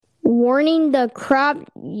Warning: the crap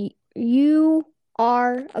you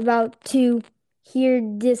are about to hear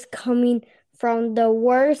this coming from the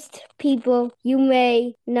worst people you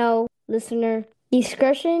may know. Listener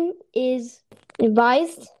discretion is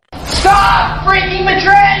advised. Stop freaking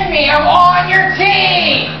betraying me! I'm on your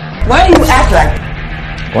team! Why do you act like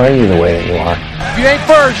that? Why are you the way that you are? If you ain't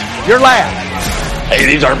first, you're last. Hey,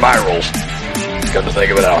 these aren't my rules. Come to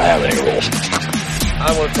think of it, I don't have any rules.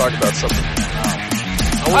 I want to talk about something.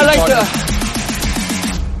 I'd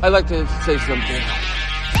like to say something.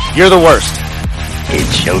 You're the worst.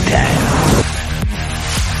 It's showtime.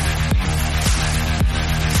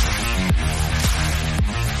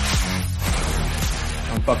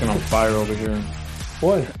 I'm fucking on fire over here.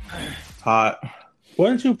 What? Hot. Why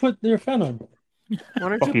don't you put your fan on? Why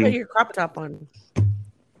don't you put your crop top on?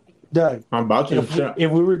 Doug, I'm about to.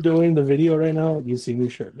 if we were doing the video right now, you'd see me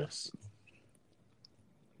shirtless.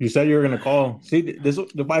 You said you were going to call. See, this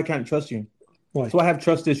is why I can't trust you. Why? So I have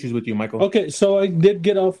trust issues with you, Michael. Okay, so I did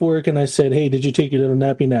get off work and I said, hey, did you take your little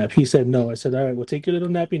nappy nap? He said no. I said, all right, well, take your little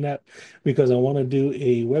nappy nap because I want to do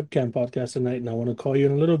a webcam podcast tonight and I want to call you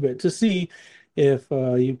in a little bit to see if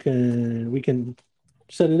we can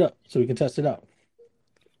set it up so we can test it out.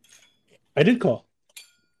 I did call.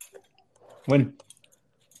 When?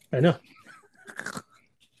 I know.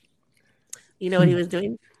 You know what he was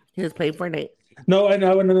doing? He was playing Fortnite. No, I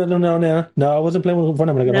know. No, I wasn't playing with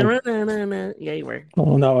Fortnite when I got home. No. Yeah, you were.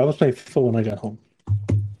 Oh, no, I was playing FIFA when I got home.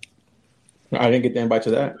 I didn't get the invite to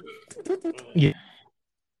that. Yeah.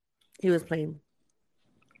 He was playing.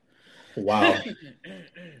 Wow.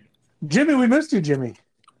 Jimmy, we missed you, Jimmy.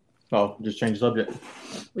 Oh, just change the subject.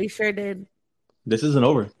 We sure did. This isn't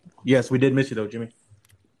over. Yes, we did miss you, though, Jimmy.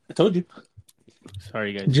 I told you.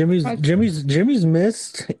 Sorry, guys. Jimmy's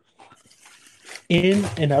missed in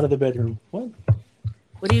and out of the bedroom. What?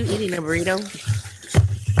 What are you eating? A burrito?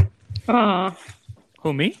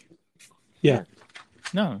 Who, me? Yeah.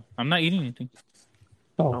 No, I'm not eating anything.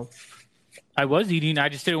 Oh. I was eating. I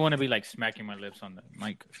just didn't want to be like smacking my lips on the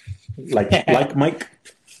mic. Like Mike?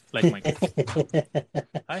 Like Mike.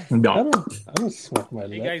 Hi. No. I don't smack my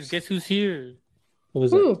lips. Hey, guys, guess who's here? What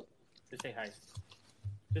was that? Just say hi.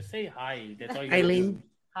 Just say hi. That's all you Eileen.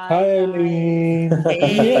 Hi, Eileen.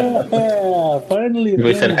 Hey. Yeah, finally.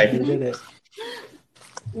 We said hi. We did it.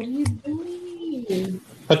 What are you doing?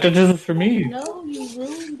 I thought this was for me. No, you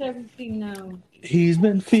ruined everything now. He's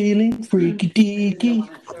been feeling freaky deaky.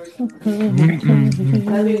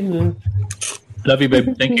 Love you,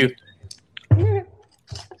 babe. Thank you.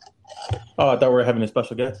 Oh, I thought we were having a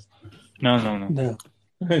special guest. No. No. No.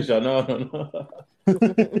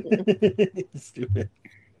 Stupid.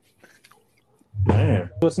 Man.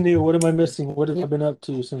 What's new? What am I missing? What have I been up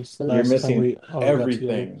to since the last You're missing time we all got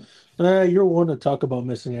everything. together? You're one to talk about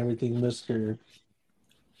missing everything, Mr.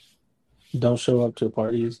 Don't show up to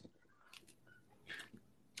parties.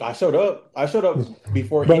 I showed up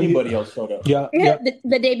before Bro, anybody else showed up. Yeah.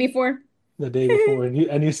 The day before. The day before,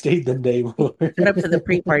 and you stayed the day before. Shut up to the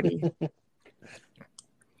pre-party.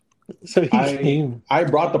 So he came. I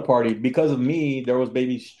brought the party. Because of me, there was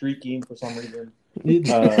babies streaking for some reason.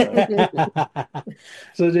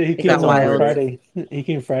 So he came on wild. Friday. He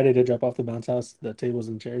came Friday to drop off the bounce house, the tables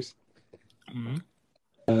and chairs.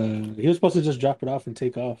 Mm-hmm. He was supposed to just drop it off and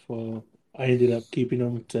take off. Well, I ended up keeping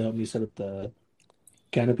him to help me set up the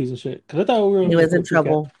canopies and shit. Because I thought we were. He was in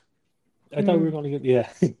trouble. I thought we were going to get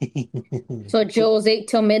So Joel's ate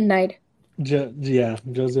till midnight. Joe's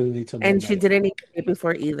didn't need to. And she didn't eat it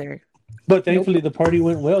before either. But thankfully, the party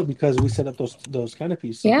went well because we set up those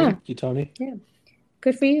canopies. So Yeah. Thank you, Tony. Yeah.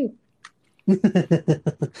 Good for you.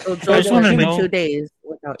 So Joel I just wanna went know- 2 days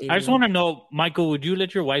without eating. I just want to know, Michael, would you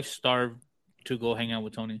let your wife starve to go hang out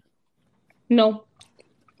with Tony? No.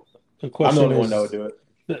 The I'm question the only is, one that would do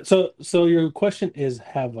it. So your question is,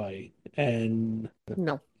 have I? And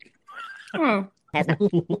No. Oh.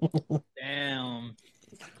 Damn.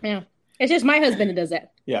 Yeah. It's just my husband that does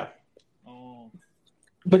that. Yeah. Oh.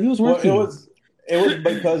 but he was Well, working. it was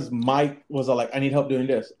because Mike was like, I need help doing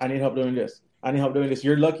this. I need help doing this. I need help doing this.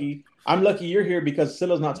 You're lucky. I'm lucky you're here because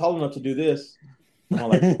Silla's not tall enough to do this. I'm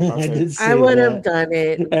like, I okay. did say I would that. have done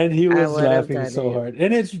it. And he I was would have laughing done so it. hard.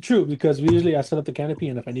 And it's true because usually I set up the canopy,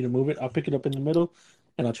 and if I need to move it, I'll pick it up in the middle,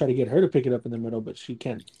 and I'll try to get her to pick it up in the middle, but she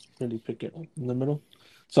can't really pick it up in the middle.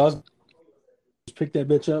 So I was just pick that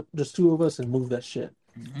bitch up, just two of us, and move that shit.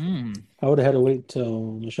 I would have had to wait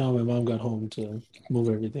till Michelle and my mom got home to move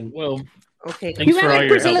everything. Well, Okay. Thanks You for act all like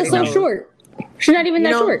your Priscilla's so help. short. She's not even You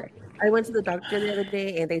that know, short. I went to the doctor the other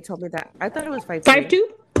day and they told me that I thought it was 5'2". 5'2"?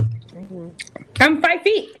 Mhm. I'm 5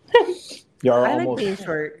 feet. You're I like almost. being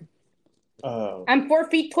short. I'm 4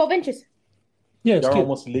 feet 12 inches. Yeah, it's You're cute.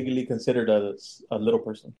 almost legally considered a little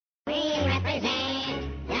person.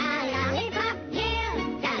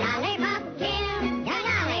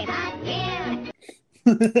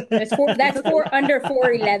 That's four under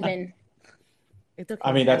 4'11". It's okay.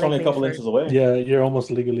 I mean, that's like only a being couple short. inches away. Yeah, you're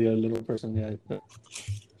almost legally a little person. Yeah.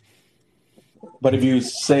 But if you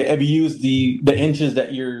use the inches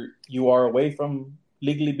that you are away from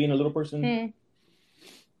legally being a little person,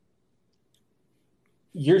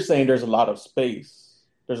 you're saying there's a lot of space.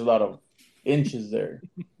 There's a lot of inches there.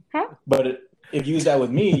 Huh? But if you use that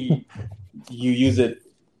with me, you use it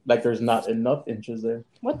like there's not enough inches there.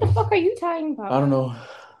 What the fuck are you talking about? I don't know.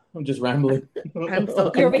 I'm just rambling. I'm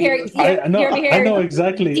so You're over here. confused. I know. You're over here. I know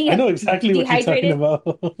exactly. I know exactly what you're talking Dehydrated?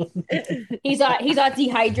 about. He's all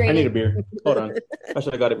dehydrated. I need a beer. Hold on. I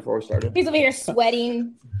should have got it before we started. He's over here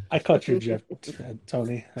sweating. I caught your drift,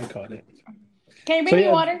 Tony. I caught it. Can you bring So, me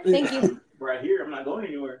yeah. water? Thank you. Right here. I'm not going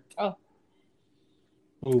anywhere.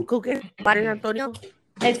 Ooh. Go get water, Antonio.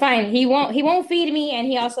 It's fine. He won't feed me, and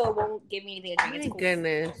he also won't give me anything to Oh drink. my It's cool.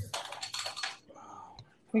 goodness.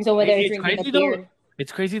 He's over there It's drinking a crazy beer. though.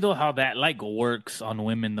 It's crazy though how that like works on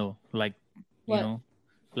women though. Like you What? know,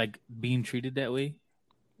 like being treated that way.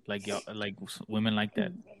 Like y'all, like women like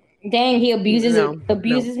that. Dang, he abuses No,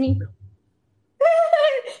 me.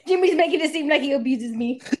 Jimmy's making it seem like he abuses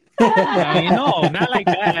me. I mean, no, not like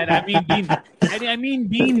that. I mean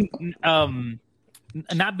being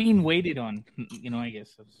not being waited on. You know, I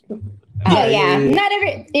guess. Oh yeah, not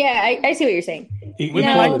every. Yeah, I see what you're saying. Women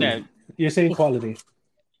No. like that. You're saying quality.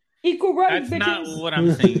 Equal rights, That's not bitches. what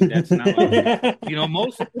I'm saying. That's not. What you know,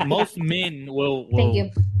 most men will Thank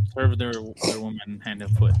you. serve their woman hand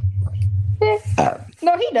and foot.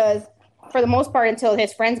 No, he does. For the most part, until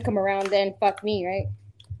his friends come around, then fuck me, right?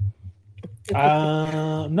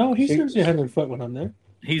 No, he serves your hand and foot when I'm there.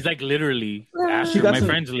 He's like literally She after got my some-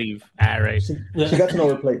 friends leave. All right. She got to know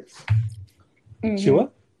her place. She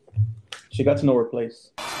what? She got to know her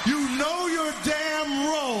place. You know your damn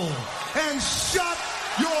role and shut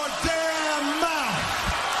your damn mouth.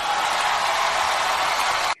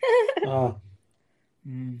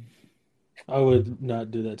 I would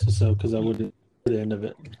not do that to Sel because I wouldn't hear the end of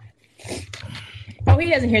it. Oh, he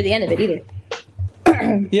doesn't hear the end of it either.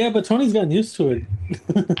 Yeah, but Tony's gotten used to it.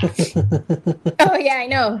 Oh yeah, I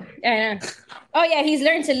know. Oh yeah, he's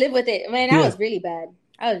learned to live with it. Man, I Yeah. was really bad.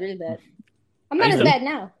 I'm not I as know. bad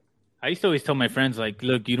now. I used to always tell my friends, like,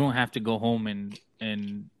 look, you don't have to go home and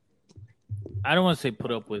I don't want to say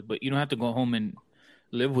put up with, but you don't have to go home and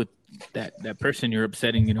live with that person you're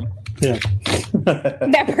upsetting, you know? Yeah.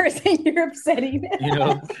 That person you're upsetting. You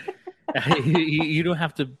know? you don't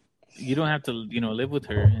have to, you know, live with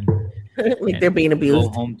her and Like they're being go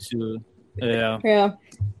abused. home to, yeah. Yeah.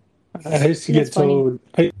 I used to That's get told.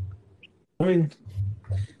 I mean,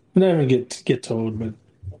 I never get told, but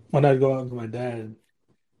when I'd go out with my dad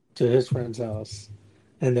to his friend's house,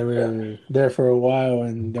 and they were there for a while,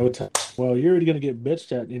 and they would tell, well, you're already gonna get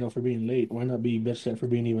bitched at, you know, for being late. Why not be bitched at for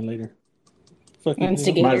being even later? Fucking,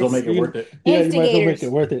 Instigators. Might as well make it worth it. Yeah, you might as well make Instigators.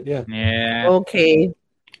 it worth it. Yeah. Yeah. Okay.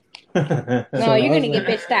 No, So you're I gonna was get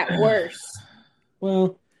bitched at worse.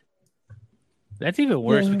 Well, That's even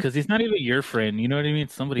worse Yeah. because it's not even your friend. You know what I mean?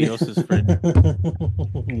 It's somebody else's friend.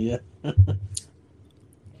 yeah.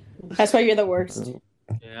 That's why you're the worst.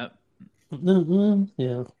 Yeah.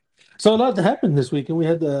 Yeah. So a lot happened this week, and we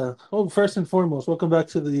had first and foremost, welcome back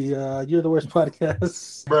to the You're the Worst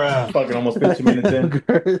podcast. Fucking almost 15 minutes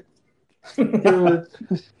in. Here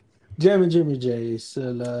with Jam and Jimmy J,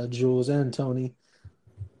 Jules, and Tony.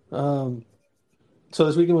 So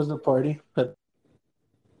this weekend was the party,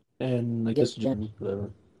 and I guess Jim, whatever,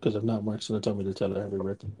 because if not, Mark's gonna tell me to tell her happy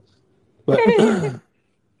birthday. But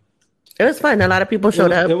It was fun. A lot of people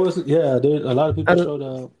showed up. It was yeah, dude. A lot of people showed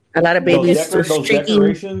up. A lot of Those, babies were those streaking.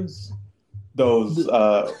 decorations,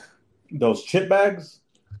 those chip bags,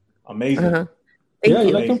 amazing. Uh-huh. Yeah, Thank you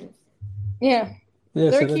you. like them? Yeah. Yeah,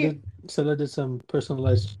 They're so I did some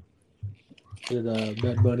personalized with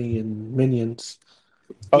Bad Bunny and Minions.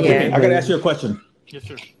 Okay, Yeah. I gotta ask you a question. Yes,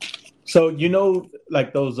 sir. So you know,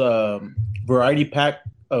 like those variety pack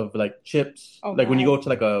of like chips, Oh, like when you God. go to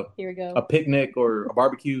like a Here we go. picnic or a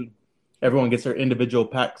barbecue, everyone gets their individual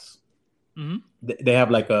packs. Mm-hmm. They have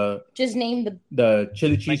like Just name the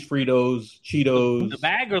chili cheese Fritos, Cheetos, The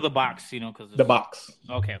bag or the box, you know? Cause the box.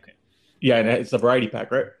 Okay. Yeah, and it's a variety pack,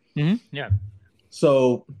 right? Mm-hmm. Yeah.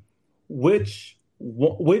 So, which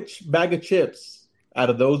bag of chips out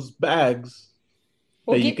of those bags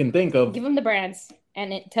Well, that you can think of? give them the brands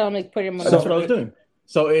and tell them to put them on. That's what I was doing.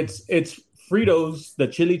 So it's Fritos, the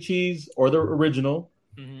chili cheese or the original,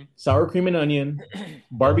 Mm-hmm. sour cream and onion,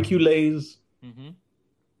 barbecue Lay's, Mm-hmm.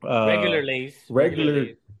 Regular Lay's.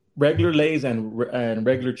 Regular Lay's and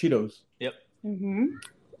regular Cheetos. Yep. Mm-hmm.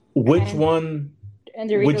 Which one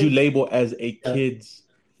would you label as a kid's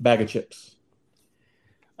bag of chips?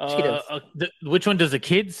 Which one does the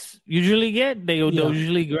kids usually get? They'll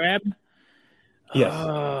usually grab. Yes.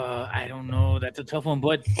 I don't know. That's a tough one.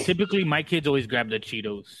 But typically, my kids always grab the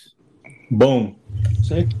Cheetos. Boom.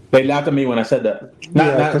 See? They laughed at me when I said that.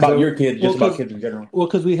 Not about your kids, just about kids in general. Well,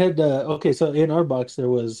 because we had so in our box there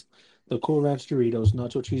was the Cool Ranch Doritos,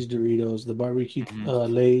 Nacho Cheese Doritos, the barbecue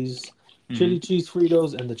Lay's, chili cheese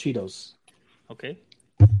Fritos, and the Cheetos. Okay.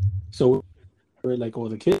 So we're like,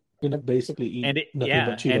 the kids basically eat nothing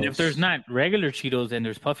but Cheetos. And if there's not regular Cheetos and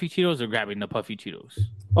there's puffy Cheetos, they're grabbing the puffy Cheetos.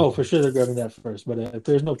 Oh, for sure they're grabbing that first. But if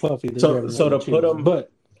there's no puffy, they're so grabbing to the put them.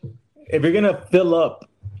 But if you're gonna fill up,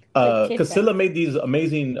 Casilla made these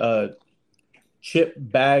amazing chip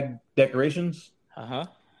bag decorations.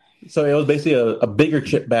 So it was basically a bigger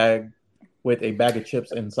chip bag with a bag of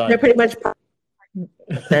chips inside. They're pretty much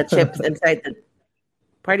the chips inside the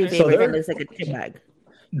party favorite, and it's like a chip bag.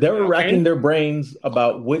 They were racking their brains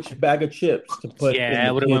about which bag of chips to put. Yeah,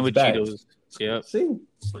 I would have went with bags. Cheetos. Yep. See,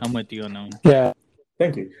 I'm with you on that one. Yeah,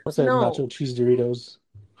 thank you. I said Nacho Cheese Doritos.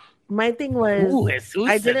 My thing was,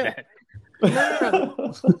 I didn't.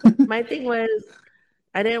 No. My thing was,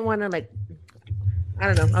 I didn't want to I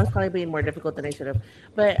don't know. I was probably being more difficult than I should have,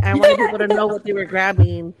 but I wanted people to know what they were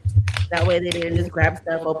grabbing. That way, they didn't just grab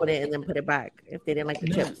stuff, open it, and then put it back if they didn't like the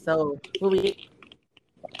chips. So we'll be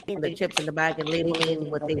the chips in the bag and labeling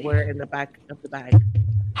what they were in the back of the bag.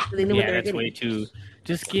 So they knew what they were that's getting. way too.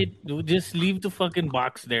 Just leave the fucking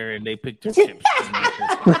box there and they pick the chips.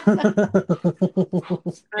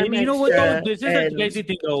 And you know what though? This is a crazy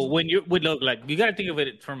thing though. When you would look like you gotta think of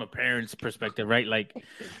it from a parent's perspective, right? Like,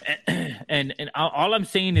 and all I'm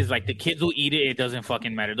saying is like the kids will eat it. It doesn't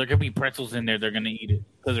fucking matter. There could be pretzels in there. They're gonna eat it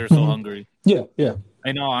because they're so hungry. Yeah.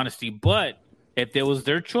 In all honesty, but if there was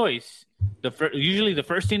their choice, usually the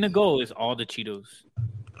first thing to go is all the Cheetos.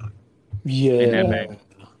 Yeah. In that bag.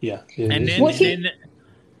 Yeah. And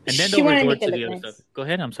then they'll resort to the other stuff. Go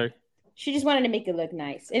ahead. I'm sorry. She just wanted to make it look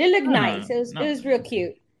nice, and it looked nice. It was real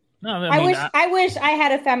cute. No, I wish I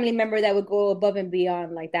had a family member that would go above and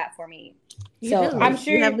beyond like that for me. I'm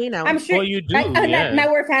sure you have me now. I'm sure you do.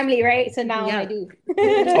 Now we're family, right? So now I do.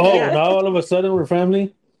 Now all of a sudden we're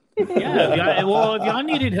family. Yeah. If y'all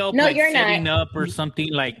needed help, setting up or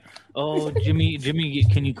something like, Jimmy,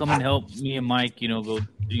 can you come and help me and Mike? Go,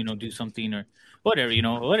 do something or. Whatever,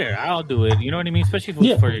 whatever. I'll do it. You know what I mean? Especially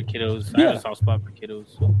for your kiddos. I have a soft spot for kiddos.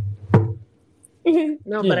 So.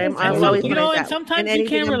 No, but I'm always and sometimes you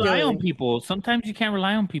can't rely on people. Sometimes you can't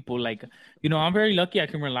rely on people. Like, I'm very lucky I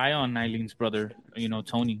can rely on Eileen's brother,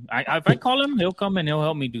 Tony. If I call him, he'll come and he'll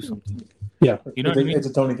help me do something. Yeah. You know what I mean? It's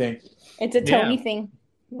a Tony thing. It's a Tony thing.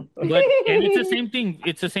 And it's the same thing.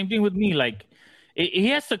 It's the same thing with me. Like, he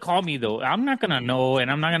has to call me, though. I'm not going to know, and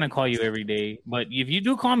I'm not going to call you every day. But if you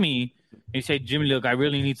do call me, and you say, Jimmy, look, I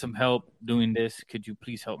really need some help doing this. Could you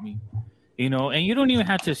please help me? And you don't even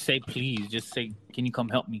have to say please. Just say, can you come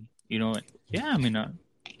help me? Yeah, I mean,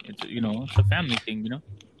 it's a family thing,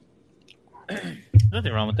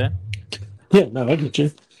 Nothing wrong with that. Yeah, no, I get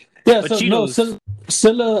you. Yeah, but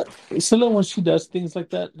Scylla, when she does things like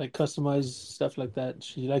that, like customized stuff like that,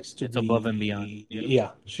 she likes to be above and beyond.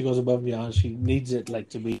 Yeah, she goes above and beyond. She needs it like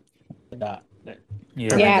to be that. I'm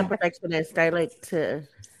like a perfectionist. I like to,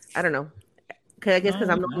 I don't know. I guess because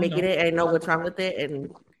I'm not making it, I know what's wrong with it,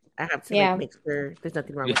 and I have to make sure there's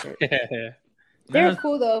nothing wrong with it. They were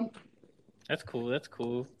cool though. That's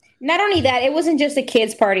cool. Not only that, it wasn't just a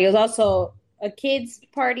kids' party. It was also a kids'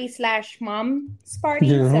 party / mom's party.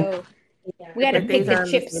 Yeah. So we had to pick the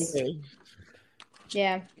chips.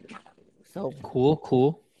 Yeah. So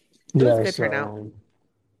cool. It was a good turnout.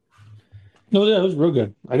 No, yeah, it was real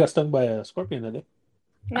good. I got stung by a scorpion that day.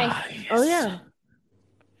 Nice. Yes. Oh yeah.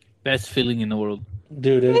 Best feeling in the world.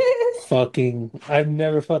 Dude, I've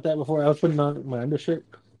never felt that before. I was putting on my undershirt.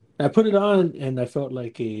 I put it on and I felt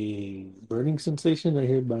like a burning sensation right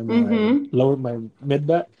here by my mid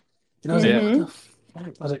back. And I was like, what the fuck?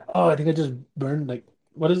 I was like, I think I just burned, like,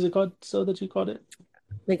 what is it called? So that you called it?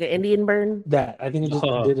 Like an Indian burn? That. I think I just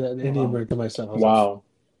did an Indian burn to myself. Wow.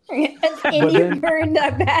 Indian burn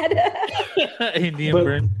that bad. Indian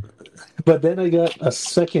burn. But then I got a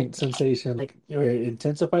second sensation, like where it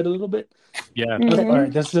intensified a little bit. Yeah. I was like, all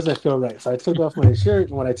right, this doesn't feel right. So I took off my shirt,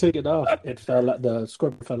 and when I took it off, it fell out. The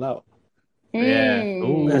scorpion fell out. Yeah.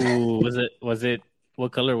 Ooh. Was it?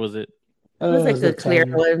 What color was it? It was like the clear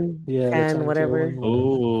one. Yeah. And whatever.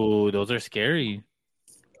 Ooh, those are scary.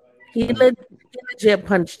 He legit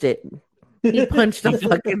punched it. He punched the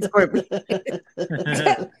fucking scorpion.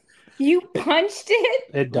 You punched it?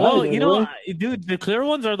 It died. Well, you know, dude, the clear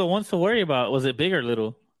ones are the ones to worry about. Was it big or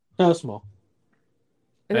little? No, small.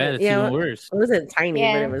 Yeah, it's even worse. It wasn't tiny,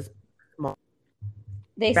 Yeah. but it was small.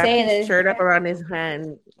 They Wrapped say his that. shirt up around his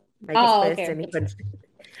hand, like Oh, his fist, okay. and he punched it.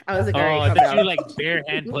 I was like, Oh, all right, I calm thought down. you like bare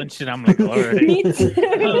hand punched it. I'm like, all right. Me too.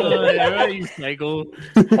 Oh, yeah, you psycho.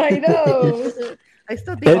 I know. I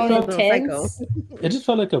still think It he's a felt- little psycho. It just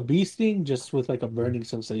felt like a bee sting, just with like a burning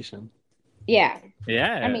sensation. Yeah.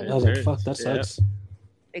 Yeah, I mean- I was like, "Fuck, that sucks."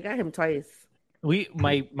 It got him twice.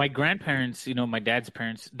 My grandparents, you know, my dad's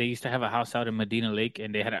parents, they used to have a house out in Medina Lake,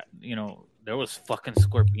 and they had there was fucking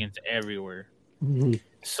scorpions everywhere. Mhm.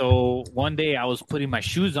 So one day I was putting my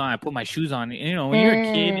shoes on. I put my shoes on. You know, when you're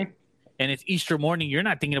a kid and it's Easter morning, you're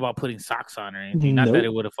not thinking about putting socks on or anything. Not that Nope.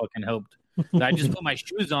 it would have fucking helped. So I just put my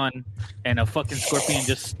shoes on, and a fucking scorpion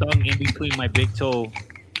just stung in between my big toe,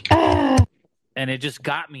 and it just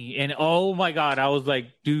got me. And oh my god, I was like,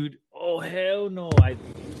 dude, oh hell no! I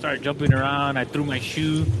started jumping around. I threw my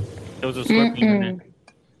shoe. There was a scorpion in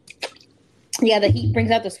it. Yeah, the heat brings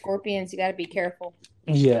out the scorpions. You got to be careful.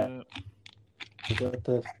 Yeah.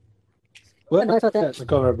 Well, I thought that. I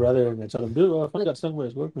called my brother and I told him, dude, I finally got stung by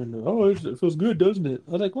a scorpion. Oh, it feels good, doesn't it?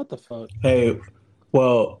 I was like, what the fuck? Hey,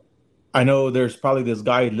 well, I know there's probably this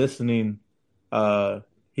guy listening.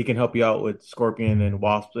 He can help you out with scorpion and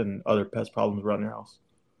wasps and other pest problems around your house.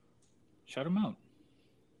 Shut him out.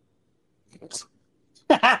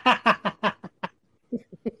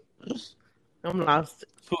 I'm lost.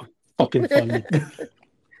 Fucking funny.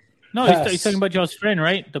 No, he's talking about y'all's friend,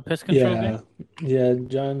 right? The pest control guy. Yeah,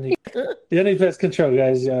 John. Any pest control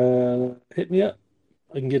guys, hit me up.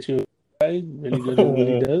 I can get you a guy. Really good at what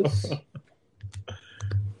he does.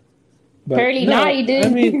 But Apparently not. He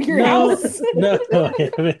did your house. No,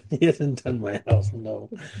 he hasn't done my house. No.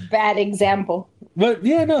 Bad example. But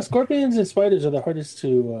yeah, no, scorpions and spiders are the hardest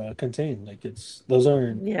to contain. Like those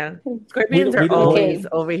aren't. Yeah, scorpions are we don't- always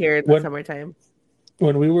over here in the When- summertime.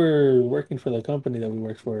 When we were working for the company that we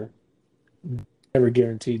worked for, never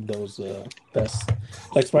guaranteed those pests.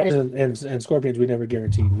 Like spiders and scorpions, we never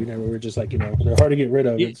guaranteed. We were just like, they're hard to get rid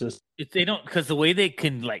of. Yeah. It's just They don't, because the way they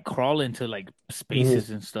can like crawl into like spaces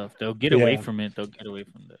and stuff, they'll get away from it. They'll get away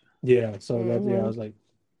from that. yeah. So I was like,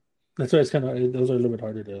 that's why it's kind of those are a little bit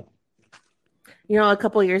harder to. You know, a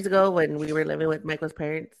couple of years ago when we were living with Michael's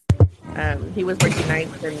parents, he was working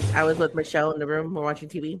nights and I was with Michelle in the room. We're watching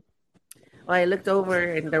TV. Well, I looked over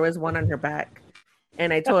and there was one on her back,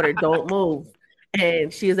 and I told her, "Don't move."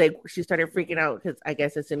 And she was like, she started freaking out because I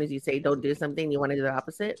guess as soon as you say don't do something, you want to do the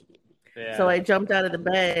opposite. Yeah. So I jumped out of the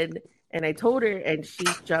bed and I told her, and she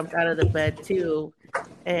jumped out of the bed too.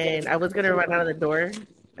 And I was gonna run out of the door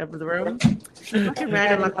of the room. She fucking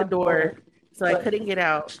ran and locked the door, so I couldn't get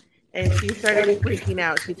out. And she started freaking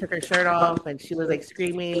out. She took her shirt off and she was like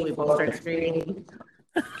screaming. We both started screaming.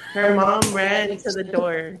 Her mom ran to the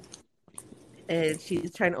door and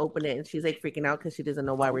she's trying to open it and she's like freaking out because she doesn't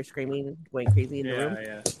know why we're screaming, going crazy in the room.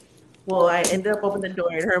 Yeah. Well, I ended up opening the door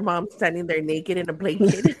and her mom's standing there naked in a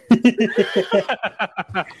blanket.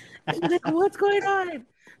 She's like, "What's going on?"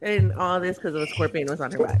 And all this because a scorpion was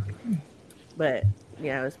on her back. But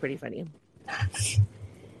yeah, it was pretty funny.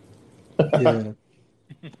 Yeah.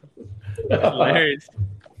 Hilarious.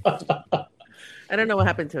 I don't know what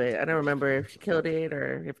happened to it. I don't remember if she killed it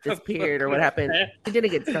or if it disappeared or what happened. She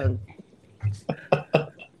didn't get stung.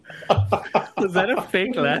 Was that a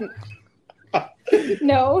fake laugh?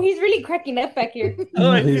 No, he's really cracking up back here.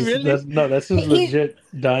 Oh, is he really? That's just legit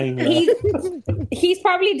dying. He's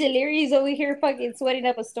probably delirious over here, fucking sweating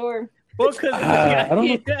up a storm. Well, because I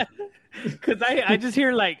don't know. Because I just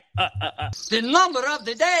hear like The number of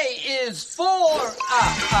the day is 4.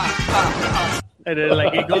 and then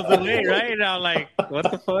like it goes away, right? And I'm like,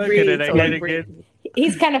 what the fuck? And then I get it again.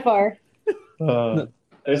 He's kind of far.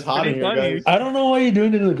 It's hot in here, guys. I don't know why you're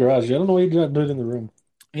doing it in the garage. I don't know why you're not doing it in the room.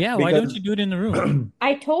 Yeah, why don't you do it in the room?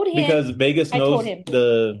 I told him Because Vegas I told knows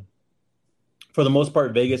him. for the most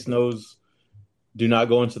part, Vegas knows do not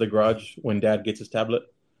go into the garage when Dad gets his tablet.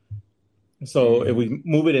 So if we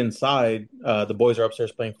move it inside, the boys are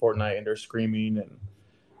upstairs playing Fortnite and they're screaming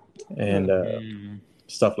and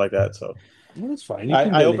stuff like that. So that's fine.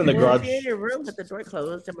 I opened the garage. If you're in your room with the door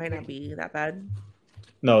closed, it might not be that bad.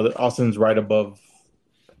 No, Austin's right above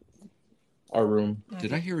our room.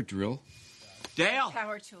 Did I hear a drill? Dale!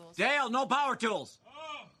 Power tools. Dale, no power tools.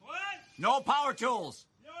 Oh, what? No power tools.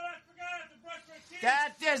 You know what? I forgot to brush my teeth.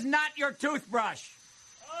 That is not your toothbrush.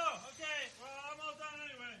 Oh, okay. Well, I'm all done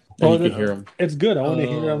anyway. And you can hear him. It's good. I want to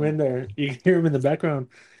hear him in there. You can hear him in the background.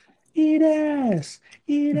 Eat ass.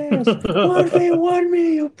 Eat ass. 1v1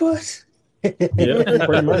 me, you puss. Yeah,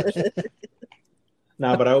 pretty much.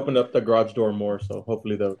 Nah, but I opened up the garage door more, so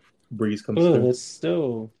hopefully the breeze comes through. It's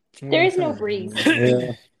still. There is no breeze.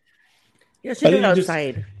 Yeah. Yeah, should go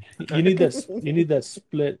outside. You need that. You need that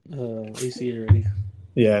split AC already.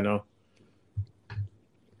 Yeah, I know.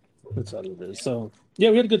 That's all it is. So yeah,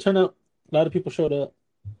 we had a good turnout. A lot of people showed up.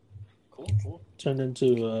 Cool. Turned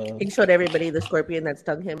into. He showed everybody the scorpion that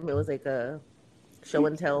stung him. It was like a show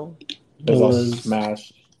and tell. It was all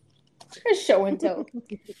smashed. A show and tell.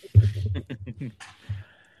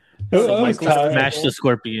 So Michael smashed the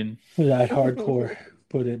scorpion. That hardcore.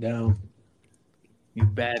 Put it down. You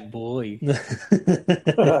bad boy. I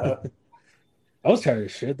was tired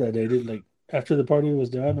of shit that day, dude. Like after the party was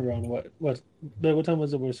done, around what time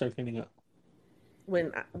was it we started cleaning up?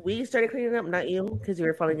 When we started cleaning up, not you, because you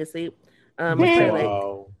were falling asleep. Sounds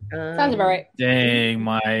about right. Dang,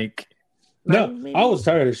 Mike. No, I was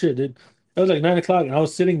tired of shit, dude. It was like 9 o'clock, and I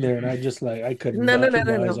was sitting there, and I just like I couldn't. No.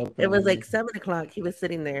 It was like 7 o'clock. He was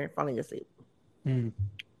sitting there falling asleep. Yeah,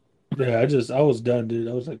 I was done, dude.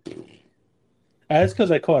 I was like, that's because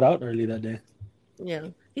I called out early that day. Yeah,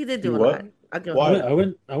 he did do a lot.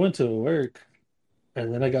 I went to work,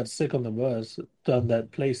 and then I got sick on the bus on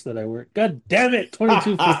that place that I work. God damn it,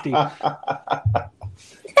 2250.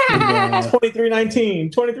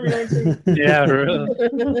 2319. Yeah, really.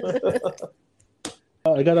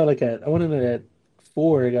 I got out I went in at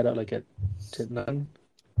 4. I got out like at 9.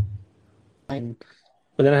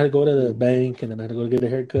 But then I had to go to the bank, and then I had to go get a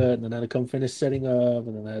haircut, and then I had to come finish setting up,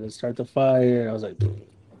 and then I had to start the fire. I was like,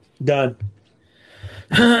 done.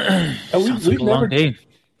 We've never,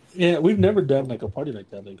 yeah, we've never done like a party like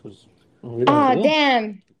that. Like,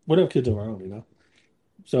 Damn! We don't have kids of our own, you know.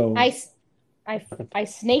 So I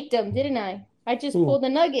snaked him, didn't I? I just pulled a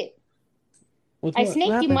nugget. I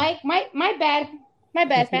snaked you, Mike. My bad. My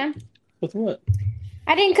bad, fam. With what?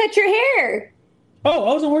 I didn't cut your hair. Oh,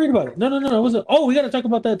 I wasn't worried about it. No, I wasn't. Oh, we got to talk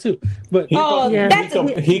about that too. But he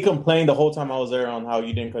complained the whole time I was there on how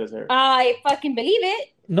you didn't cut his hair. I fucking believe it.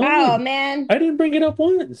 No, man, I didn't bring it up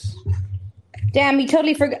once. Damn, you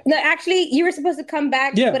totally forgot. No, actually, you were supposed to come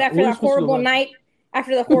back, but after the horrible night we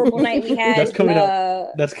had, that's coming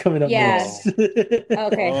up. That's coming up. Yeah.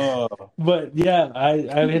 Okay. But yeah, I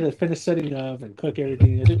had to finish setting up and cook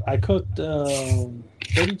everything. I cooked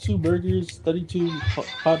 32 burgers, 32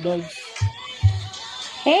 hot dogs.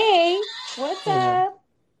 Hey, what's up?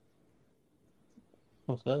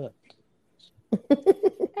 What's that?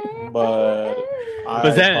 But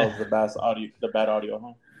was that the bad audio,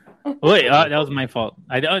 huh? Wait, that was my fault.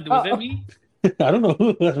 Was it me? I don't know.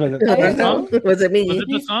 Was it me? Was it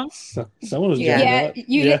the song? Someone was jamming out.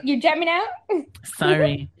 You're jamming out?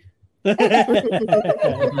 Sorry. I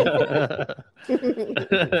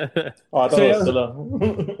thought it was Scylla.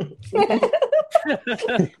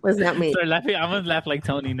 Was that me? Sorry, laughing. I must laugh like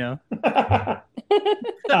Tony now. That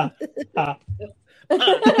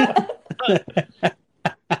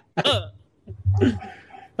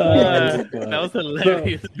was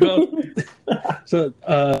hilarious, bro. So,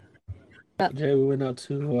 Jay, we went out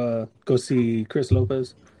to go see Chris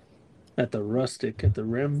Lopez at the Rustic at the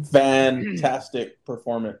Rim. Fantastic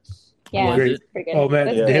performance. Yeah, great. pretty good. Oh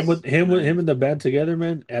man, That's him and the band together,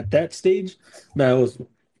 man. At that stage, that was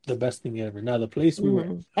the best thing ever. Now the place we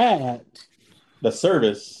were at, the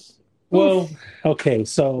service. Well, okay,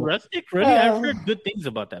 so Rustic, really, I've heard good things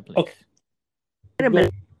about that place. Okay.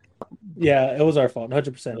 Yeah, it was our fault,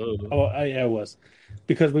 100%. It was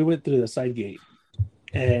because we went through the side gate,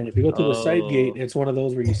 and if you go through the side gate, it's one of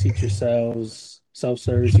those where you seat yourselves,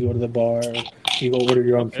 self-service. You go to the bar, you go order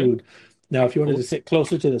your own food. Now, if you wanted to sit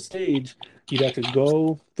closer to the stage, you'd have to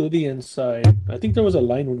go through the inside. I think there was a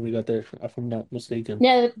line when we got there, if I'm not mistaken.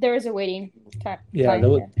 Yeah, there was a waiting time. Yeah,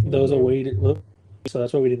 there was a waiting. So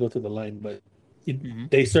that's why we didn't go through the line. But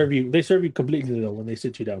they serve you completely though when they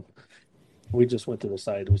sit you down. We just went to the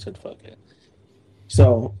side. We said, "Fuck it."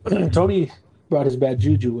 So Tony brought his bad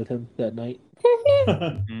juju with him that night.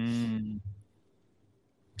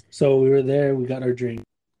 So we were there. We got our drink.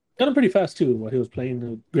 Got him pretty fast too. While he was playing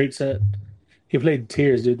a great set, he played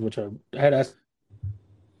Tears, dude. Which I had asked.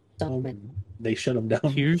 They shut him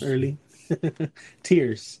down early.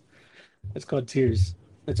 Tears. It's called Tears.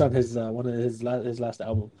 It's on his one of his last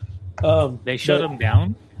album. They shut him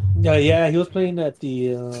down. Yeah, he was playing at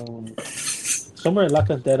the somewhere in La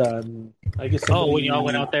Cantera. I guess. When y'all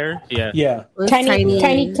went out there, yeah. Tiny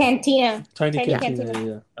cantina. Tiny cantina.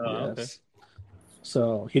 Yeah. Oh, okay.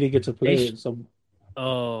 So he didn't get to play it. So.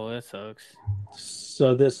 Oh, that sucks.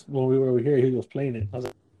 So when we were over here, he was playing it. I was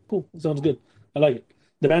like, "Cool, sounds good. I like it."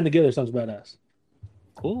 The band together sounds badass.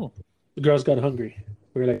 Cool. The girls got hungry.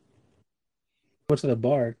 We were like, went to the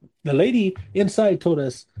bar. The lady inside told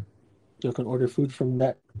us you can order food from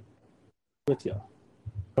that with you.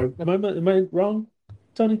 Am I wrong,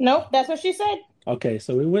 Tony? Nope, that's what she said. Okay,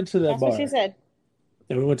 so we went to that bar. That's what she said.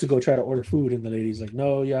 And we went to go try to order food, and the lady's like,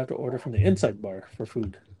 "No, you have to order from the inside bar for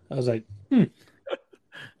food." I was like,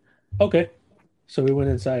 okay. So we went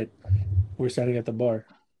inside. We're standing at the bar.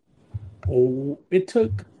 Oh, it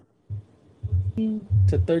took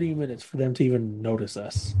to 30 minutes for them to even notice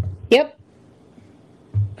us. Yep.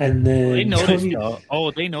 And then they noticed y'all.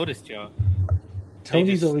 Oh, they noticed y'all.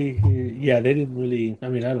 Tony's over here. Yeah, they didn't really. I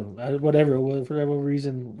mean, whatever it was, for whatever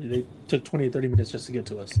reason, they took 20 or 30 minutes just to get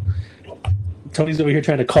to us. Tony's over here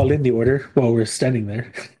trying to call in the order while we're standing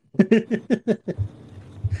there.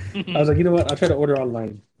 I was like, you know what? I'll try to order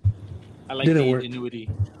online. I like the ingenuity.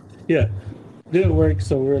 Yeah. Didn't work,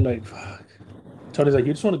 so we were like, fuck. Tony's like,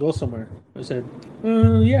 you just want to go somewhere? I said,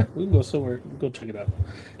 yeah, we can go somewhere. Go check it out.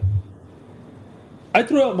 I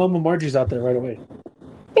threw out Mama Margie's out there right away.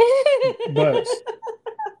 But,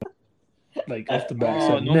 like, off the bat.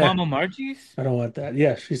 Oh, no Mama Margie's? I don't want that.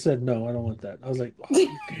 Yeah, she said, no, I don't want that. I was like,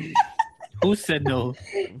 oh, okay. Who said no?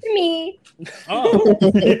 Me. Oh.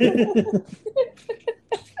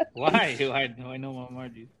 Why? Why no Mama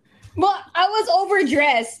Margie's? Well, I was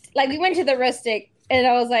overdressed. Like, we went to the Rustic, and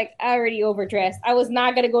I was like, I already overdressed. I was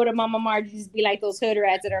not going to go to Mama Margie's, be like those hood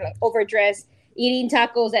rats that are, like, overdressed, eating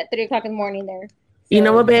tacos at 3 o'clock in the morning there. So, you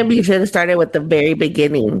know what, babe? You should have started with the very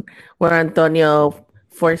beginning, where Antonio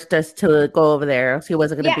forced us to go over there, else he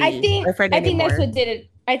wasn't going to be our friend anymore. That's what did it.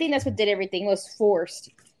 I think that's what did everything. It was forced.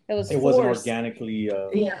 It wasn't organically.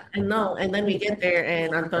 Yeah, I know. And then we get there,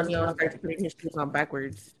 and Antonio starts putting his shoes on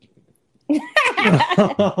backwards.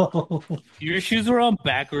 Your shoes were on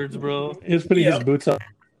backwards, bro. He was putting his boots on.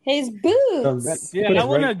 His boots. Yeah, I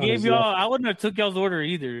wouldn't have gave y'all. I wouldn't have took y'all's order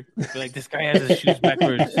either. Like, this guy has his shoes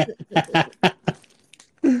backwards.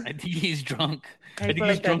 I think he's drunk. I think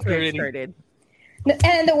he's drunk already.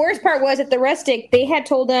 And the worst part was at the Rustic, they had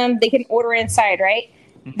told them they can order inside, right?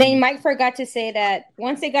 Mm-hmm. Then Mike forgot to say that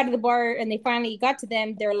once they got to the bar and they finally got to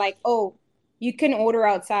them, they're like, "Oh, you can order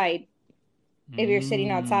outside if you're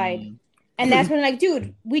sitting outside." And that's when, like,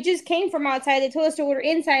 dude, we just came from outside. They told us to order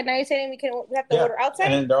inside. Now you're saying we have to order outside?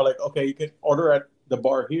 And then they're like, okay, you can order at the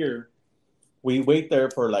bar here. We wait there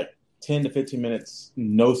for like 10 to 15 minutes,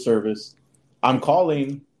 no service. I'm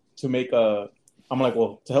calling to make I'm like,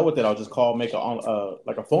 well, to hell with it. I'll just make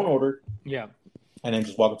a phone order. Yeah. And then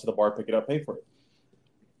just walk up to the bar, pick it up, pay for it.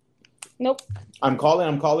 Nope. I'm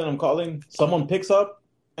calling. Someone picks up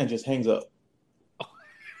and just hangs up.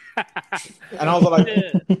 And I was like,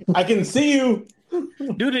 I can see you.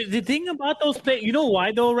 Dude, the thing about those places, you know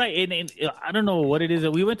why though, right? And I don't know what it is.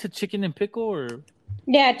 We went to Chicken and Pickle or...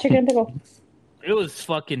 Yeah, Chicken and Pickle. It was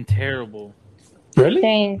fucking terrible. Really?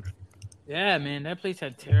 Dang. Yeah, man, that place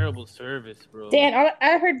had terrible service, bro. Dan,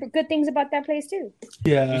 I heard good things about that place too.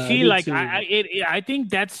 Yeah. You see, like, I think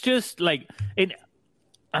that's just like...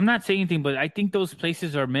 I'm not saying anything, but I think those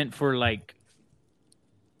places are meant for, like,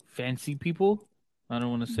 fancy people. I don't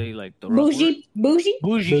want to say like the bougies.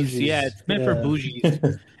 Yeah, it's meant for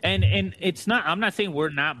bougies. and it's not. I'm not saying we're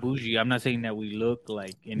not bougie. I'm not saying that we look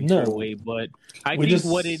like any sort of way. But I think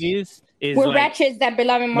what it is we're like, ratchets that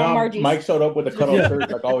belong in Mama Margie's. Mike showed up with a cutoff shirt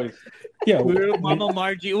like always. Yeah, we're Mama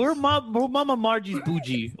Margie. We're Mama Margie's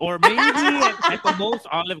bougie, or maybe at the most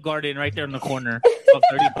Olive Garden right there in the corner of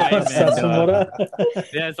 35.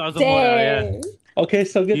 Yeah, Salsa Mora. Yeah. Okay,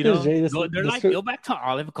 so get this, Jay. They're like, go back to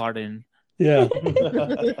Olive Garden. Yeah.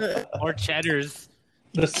 Or Cheddar's.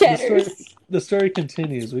 The story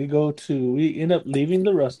continues. We end up leaving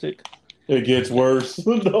the Rustic. It gets worse.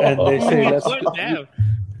 And they say,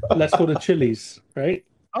 let's go to Chili's, right?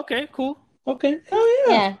 Okay, cool. Okay. Oh,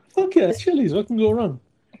 yeah. Okay, Chili's. What can go wrong?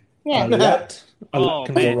 Yeah. A lot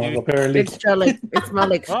can go wrong, apparently. It smells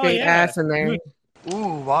like straight ass in there.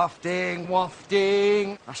 Ooh, wafting.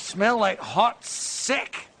 I smell like hot,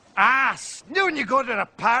 sick ass. You know when you go to an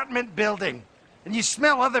apartment building and you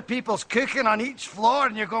smell other people's cooking on each floor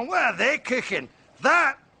and you're going, what are they cooking?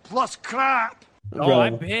 That plus crap. Oh, I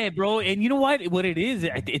bet, bro. And you know what? What it is?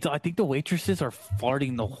 I think the waitresses are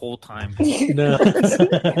farting the whole time. No.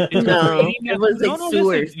 It was like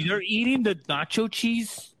sewers. Listen, they're eating the nacho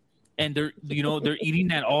cheese, and they're eating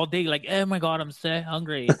that all day. Like, oh my god, I'm so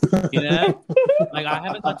hungry. You know, like I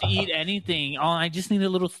haven't got to eat anything. Oh, I just need a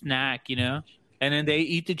little snack. You know, and then they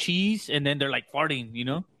eat the cheese, and then they're like farting. You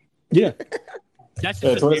know. Yeah. That's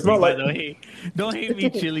just what it's not like. Don't hate me,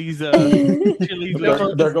 Chili's. Chili's.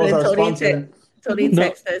 There goes our sponsor. Tony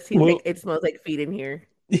texts us. It smells like feet in here.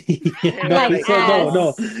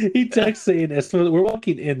 No. He texts saying, we're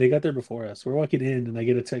walking in. They got there before us. We're walking in, and I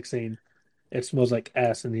get a text saying, It smells like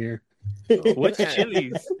ass in here. What's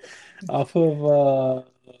Chili's? Off of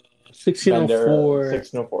 1604.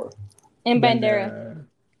 1604. In Bandera.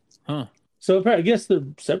 Huh. So I guess the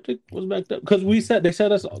septic was backed up because they set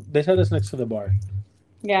us next to the bar.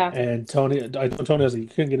 Yeah. And I told Tony, I was like, you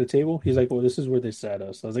couldn't get a table? He's like, well, this is where they sat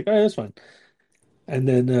us. I was like, all right, that's fine. And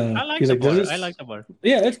then he's like, bar. I like the bar.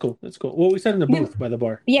 Yeah, it's cool. It's cool. Well, we sat in the booth by the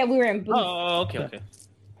bar. Yeah, we were in booth. Oh, okay.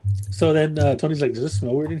 So then Tony's like, does this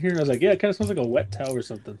smell weird in here? And I was like, yeah, it kind of smells like a wet towel or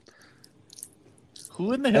something.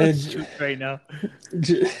 Who in the hell is chewing right now?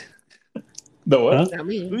 The what? Huh? Not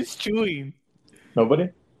me. Who's chewing? Nobody?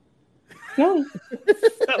 No.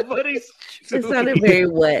 Somebody's chewing. It sounded very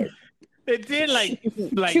wet. It did like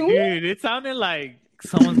Chewing? dude, it sounded like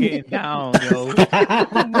someone's getting down, yo.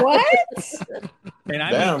 What? And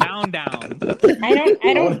I mean down. I I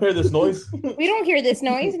don't want to hear this noise. we don't hear this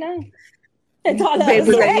noise, no. It's all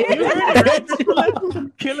Baby, us. like, You heard it, right?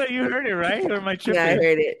 Killer, you heard it, right? Or am I tripping? Yeah, I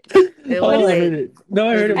heard it. It Oh, was I like, heard it. No,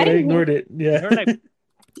 I heard it, but I ignored it. Yeah. You heard like,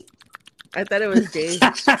 I thought it was Jay.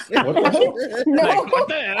 What the hell? No. what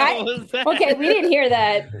the hell was that? Okay, we didn't hear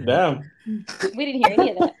that. Damn. We didn't hear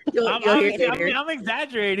any of that. You'll hear it later. I'm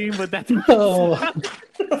exaggerating, but that's Oh. something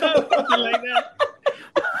like that.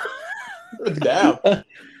 Damn.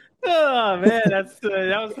 Oh man, that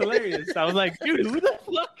was hilarious. I was like, dude, who the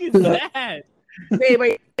fuck is that? Hey,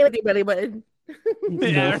 my belly button.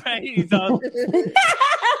 Yeah, right. He's all,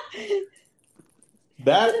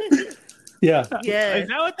 That? Yeah. Yeah. is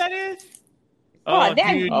that what that is? Oh, Oh,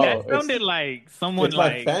 that- dude, Oh, that it's- sounded like someone It's my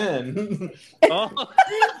like. fan. Oh,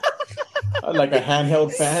 Like a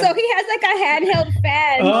handheld fan. So he has like a handheld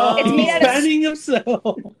fan. Oh, It's made he's out of fanning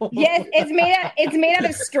himself. yes, it's made out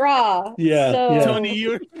of straw. Yeah, So yeah. Tony,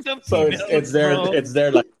 you're something So else, it's there. bro. It's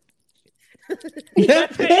there. Like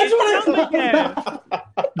That's That's what sounds like that,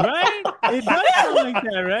 right? It does sound like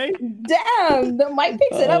that, right? damn, the mic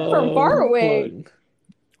picks it up from far away. Fuck.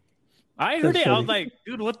 I heard That's it. I was funny. like,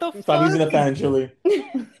 dude, what the Stop fuck? using the fan, Chili.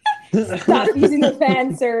 Stop using the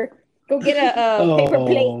fan, sir. Go get a paper Oh,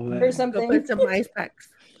 plate man. or Go something. put some ice packs.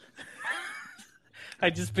 I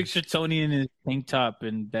just pictured Tony in his tank top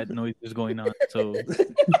and that noise is going on. So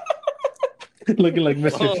Looking like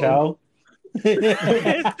Mr. Whoa. Chow.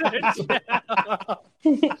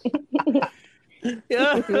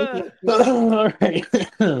 All right.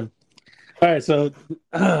 All right. So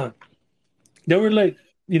they were like,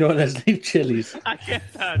 let's leave Chili's. I can't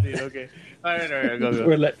sound it. Okay. All right, go.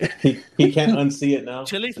 We're like, He can't unsee it now.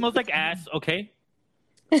 Chili smells like ass. Okay.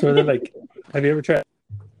 so they're like, have you ever tried?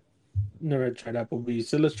 Never tried Applebee's.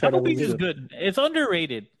 So let's try Applebee's is good. It's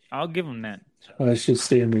underrated. I'll give them that. I should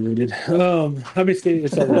stay underrated. It's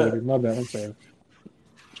overrated. My bad. I'm sorry.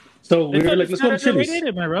 So we were like, let's go to Chili's.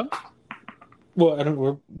 Underrated, my bro. Well,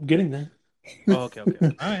 we're getting there. Oh, okay.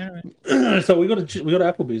 All right. So we go to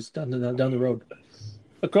Applebee's down the road,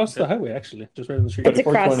 across the highway, actually, just right on the street. It's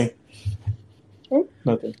across. 420.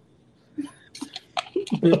 Nothing.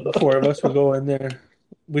 The four of us will go in there.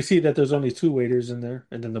 We see that there's only two waiters in there,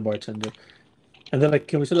 and then the bartender. And they're like,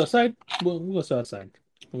 "Can we sit outside?" We'll go sit outside.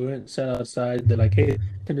 We went and sat outside. They're like, "Hey,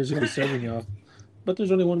 bartender's gonna be serving y'all," but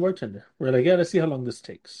there's only one bartender. We're like, "Yeah, let's see how long this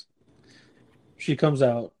takes." She comes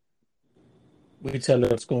out. We tell her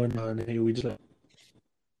what's going on, and we just like,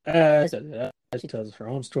 she tells us her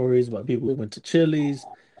own stories about people who went to Chili's.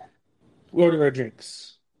 We order our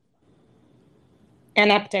drinks An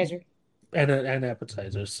appetizer. and an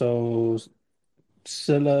appetizer. So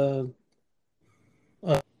Scylla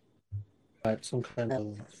got some kind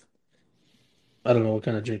of, I don't know what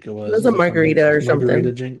kind of drink it was. It was a margarita or something.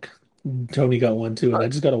 Margarita drink. Tony got one too, and I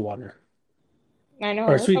just got a water. I know.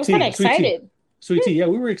 Or I sweet was tea. kind of Sweet tea. excited. Sweet tea. Yeah,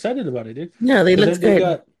 we were excited about it, dude. No, they But looked then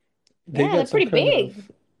good. They Yeah, got they're pretty some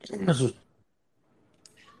kind of,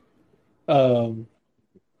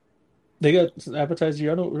 they got some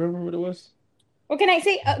appetizer. I don't remember what it was. What can I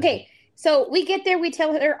say? Okay, so we get there, we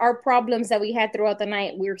tell her our problems that we had throughout the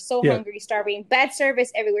night. We were so Yeah. hungry, starving, bad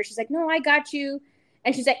service everywhere. She's like, "No, I got you,"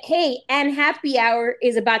 and she's like, "Hey, and happy hour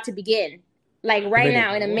is about to begin, like right Minute.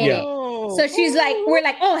 now in a minute." Yeah. So she's like, we're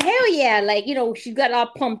like, "Oh hell yeah!" Like she got all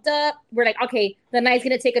pumped up. We're like, "Okay, the night's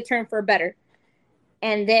gonna take a turn for better."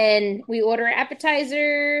 And then we order an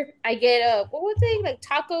appetizer. I get what was it, like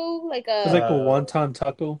taco, like a It was like a wonton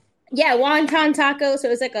taco. yeah, wonton taco. So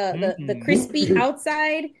it's like the crispy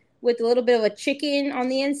outside with a little bit of a chicken on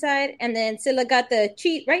the inside. And then Scylla got the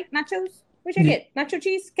cheese, right? Nachos? What'd you get? Nacho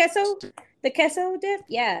cheese? Queso? The queso dip?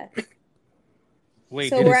 Yeah. Wait,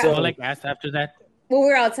 So did we're it smell out- like ass after that? Well,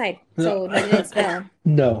 we're outside. So it didn't smell.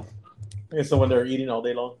 No. Okay, so when they're eating all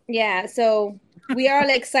day long. Yeah. So we are all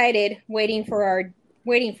excited, waiting for our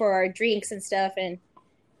drinks and stuff. And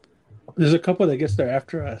There's a couple that gets there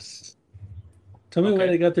after us. Tell me why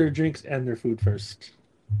they got their drinks and their food first.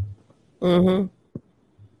 Mm-hmm.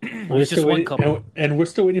 We're still waiting, and we're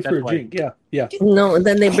still waiting for a drink. Yeah. No, and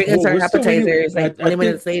then they bring us our appetizers 20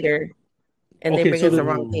 minutes later, and they bring us the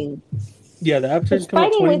wrong thing. Yeah, the appetizers come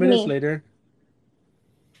out 20 minutes later.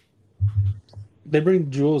 They bring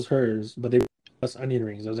Jules hers, but they bring us onion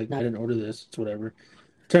rings. I was like, no, I didn't order this. It's whatever.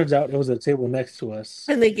 Turns out it was a table next to us,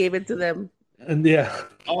 and they gave it to them. And yeah,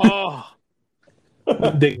 they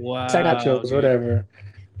nachos, whatever.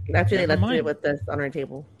 After they left it with us on our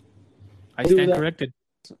table. I stand corrected.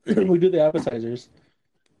 We do the appetizers,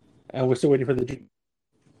 and we're still waiting for the drink.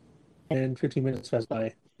 And 15 minutes pass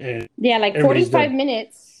by, and like 45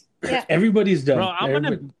 minutes. Yeah, everybody's done. Bro, I'm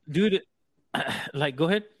gonna do it. Like, go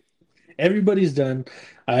ahead. Everybody's done.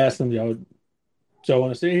 I asked them, y'all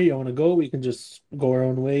want to stay here? Y'all want to go? We can just go our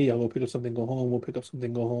own way. Y'all go pick up something, go home. We'll pick up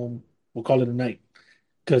something, go home. We'll call it a night.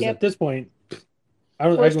 Because at this point, I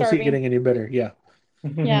don't see it getting any better. Yeah.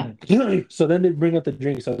 Yeah. So then they bring out the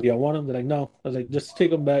drinks. I was like, y'all want them? They're like, no. I was like, just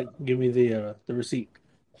take them back. Give me the receipt.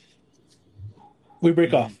 We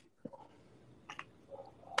break off.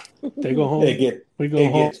 They go home. We go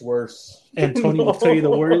home. It gets worse. And Tony will tell you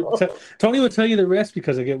the word. Tony will tell you the rest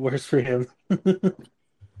because it get worse for him.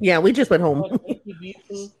 Yeah, we just went home.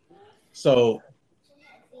 So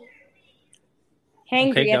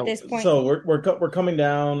hangry at this point. So we're coming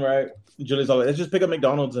down, right? Julie's all like, let's just pick up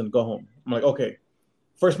McDonald's and go home. I'm like, okay.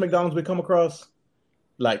 First McDonald's we come across,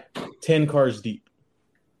 like 10 cars deep.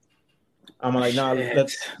 I'm like, nah,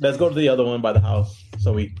 let's go to the other one by the house.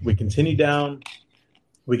 So we continue down.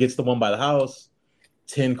 We get to the one by the house,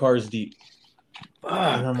 10 cars deep.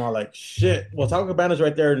 And I'm all like, shit. Well, Taco Cabana's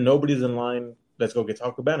right there. Nobody's in line. Let's go get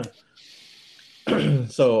Taco Cabana.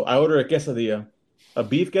 So I order a quesadilla, a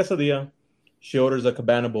beef quesadilla. She orders a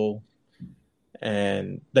Cabana bowl.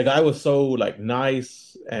 And the guy was so like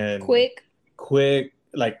nice and quick,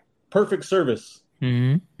 like perfect service.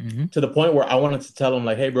 Mm-hmm. Mm-hmm. To the point where I wanted to tell him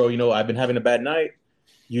like, hey, bro, I've been having a bad night.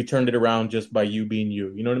 You turned it around just by you being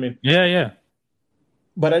you. You know what I mean? Yeah.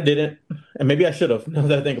 But I didn't. And maybe I should have, now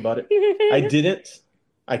that I think about it. I didn't.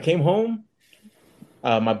 I came home.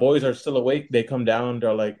 My boys are still awake. They come down.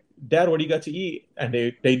 They're like, Dad, what do you got to eat? And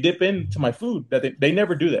they dip into my food. They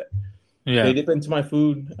never do that. Yeah. They dip into my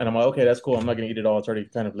food. And I'm like, okay, that's cool. I'm not going to eat it all. It's already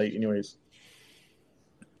kind of late anyways.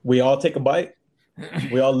 We all take a bite.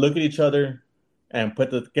 We all look at each other and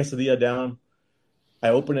put the quesadilla down. I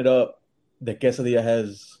open it up. The quesadilla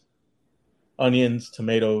has onions,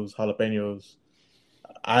 tomatoes, jalapenos.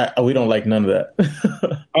 We don't like none of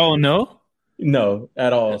that. Oh, no? No,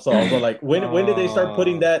 at all. So I was like, when did they start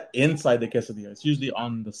putting that inside the quesadilla? It's usually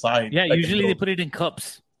on the side. Yeah, usually they put it in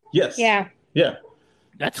cups. Yes. Yeah.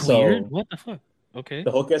 That's weird. What the fuck? Okay.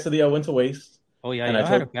 The whole quesadilla went to waste. Oh, yeah, and I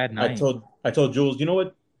had a bad night. I told Jules, you know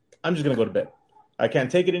what? I'm just going to go to bed. I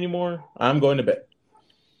can't take it anymore. I'm going to bed.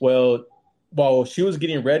 Well, while she was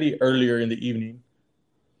getting ready earlier in the evening,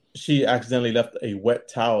 she accidentally left a wet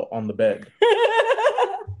towel on the bed.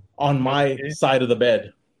 On my side of the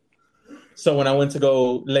bed. So when I went to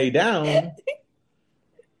go lay down,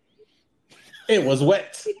 it was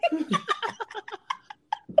wet.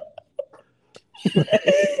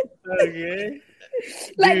 Okay.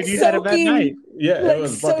 Like dude, you had a bad night. Yeah, like it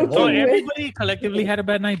was fucking So horrible. everybody collectively had a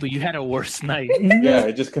bad night, but you had a worse night. Yeah,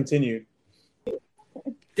 it just continued.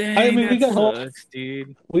 Dang, I mean, we got home, sucks,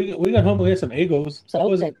 dude. We got home. We had some egos, so that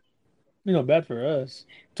wasn't bad for us.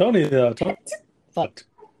 Tony fucked.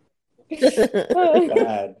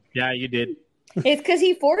 Bad. Yeah, you did. It's because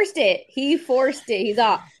he forced it. He's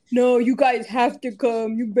like, no, you guys have to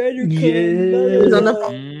come. You better come. Yeah. He was on the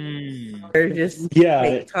phone. Just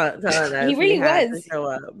telling us he really had was. to show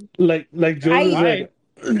up. Like Joe was like,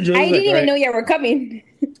 I didn't even know you were coming.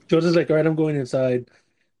 Joe's just like, all right, I'm going inside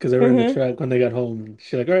because they were in the truck when they got home.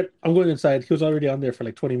 She's like, all right, I'm going inside. He was already on there for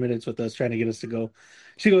like 20 minutes with us, trying to get us to go.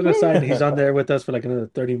 She goes inside and he's on there with us for like another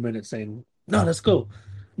 30 minutes, saying, "No, let's go.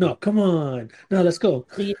 No, come on. No, let's go."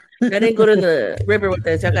 I didn't go to the river with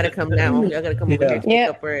us. Y'all got to come down. Y'all got to come over here to pick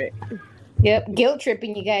up for it. Yep, guilt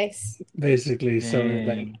tripping you guys. Basically, so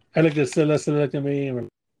like, I looked at Scylla looked at me, and we're,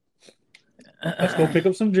 let's go pick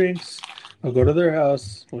up some drinks. We'll go to their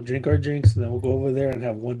house. We'll drink our drinks, and then we'll go over there and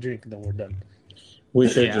have one drink, and then we're done. We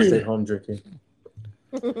should just stay home drinking.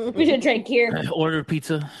 We should drink here. Order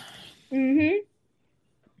pizza. Mm-hmm.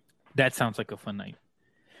 That sounds like a fun night.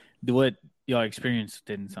 What y'all experienced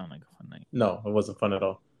didn't sound like a fun night. No, it wasn't fun at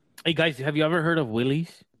all. Hey guys, have you ever heard of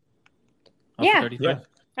Willie's? Yeah.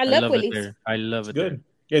 I love Willie's. I love it. Good.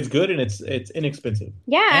 It's good and it's inexpensive.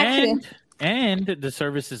 Yeah, actually. And the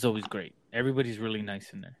service is always great. Everybody's really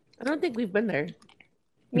nice in there. I don't think we've been there.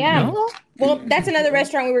 Yeah. No? Well, that's another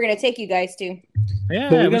restaurant we were going to take you guys to. Yeah,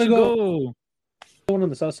 but we gotta go. One on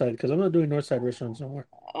the south side because I'm not doing north side restaurants no more.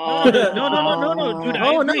 Oh. No, dude.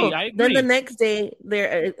 I agree. Then the next day,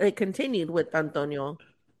 it continued with Antonio.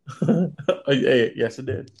 Yes, it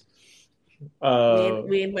did.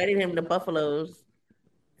 We invited him to Buffalo's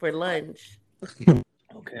for lunch.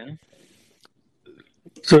 Okay.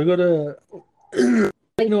 So we go to.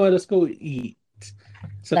 You know what? Let's go eat.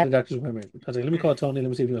 Except the doctor's appointment. I was like, let me call Tony. Let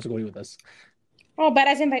me see if he wants to go eat with us. Oh,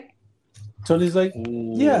 badass invite. Tony's like,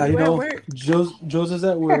 yeah, you know, Joe's is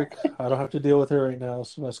at work. I don't have to deal with her right now,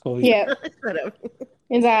 so let's go eat. Yeah.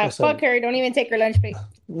 He's like, fuck her. Don't even take her lunch break.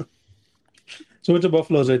 So went to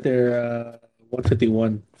Buffalo's right there,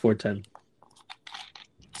 151, 410.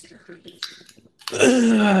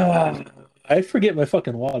 I forget my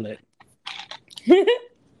fucking wallet.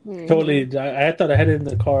 Totally. I thought I had it in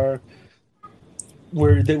the car.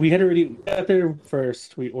 We had already got there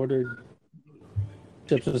first. We ordered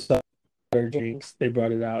chips and stuff. Drinks, they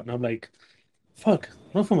brought it out, and I'm like, "Fuck,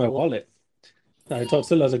 I don't for my wallet." And I told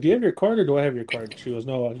Scylla, I was like, "Do you have your card, or do I have your card?" She goes,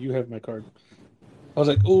 "No, you have my card." I was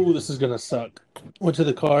like, "Oh, this is gonna suck." Went to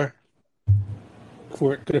the car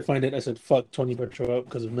for it, couldn't find it. I said, "Fuck, Tony better show up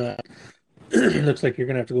because if not, it looks like you're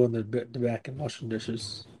gonna have to go in the back and wash some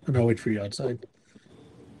dishes, and I'll wait for you outside."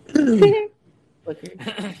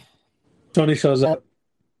 Tony shows up.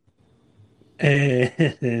 And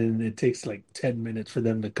it takes like 10 minutes for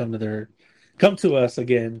them to come to us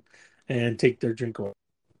again and take their drink order.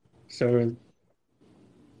 So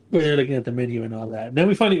we're looking at the menu and all that. And then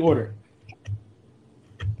we finally order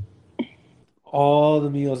all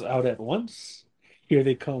the meals out at once. Here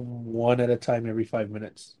they come one at a time every 5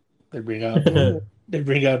 minutes. They bring out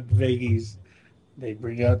Veggies, they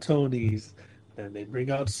bring out Tony's, then they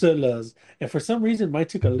bring out Scylla's. And for some reason mine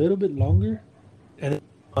took a little bit longer, and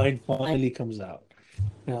mine finally comes out,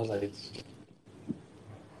 and I was like,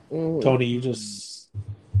 "Tony, you just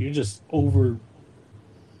over.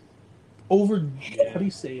 How do you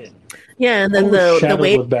say it?" Yeah, and then the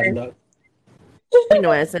waiter,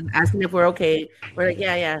 us and asking if we're okay. We're like,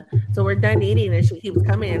 yeah. So we're done eating, and she keeps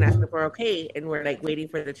coming and asking if we're okay, and we're like waiting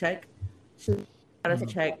for the check. She got us a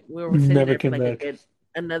check. We were sitting there for like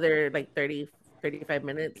another like 30, 35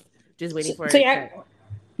 minutes, just waiting for. So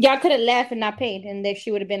y'all could have left and not paid, and then she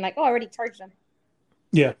would have been like, "Oh, I already charged them."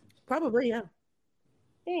 Yeah, probably, yeah.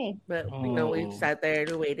 Dang. But we sat there,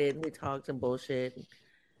 we waited, we talked some bullshit,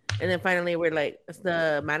 and then finally we're like,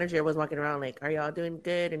 the manager was walking around like, "Are y'all doing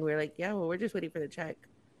good?" And we're like, "Yeah, well, we're just waiting for the check."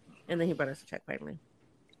 And then he brought us a check finally.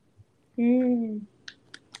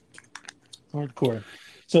 Hardcore.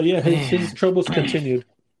 So yeah, his troubles continued.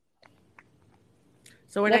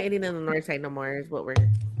 So we're not eating in the north side no more. Is what we're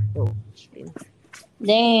eating.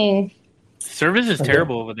 Dang. Service is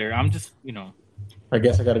terrible over there. I'm just, I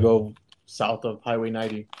guess I got to go south of Highway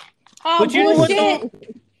 90. Oh, but you bullshit. know what,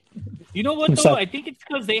 though? You know what, though? I think it's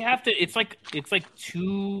because they have to. It's like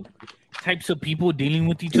two types of people dealing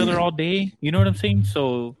with each other all day. You know what I'm saying?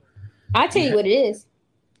 So I'll tell you what it is.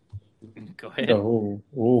 Go ahead.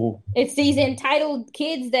 It's these entitled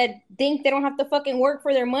kids that think they don't have to fucking work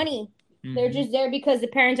for their money. Mm-hmm. They're just there because the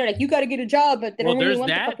parents are like, "You got to get a job," but they don't really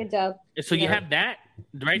want the fucking job. So you have that,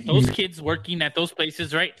 right? Those kids working at those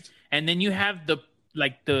places, right? And then you have the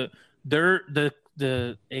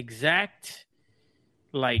exact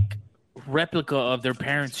like replica of their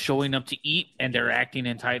parents showing up to eat, and they're acting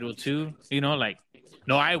entitled too. Like,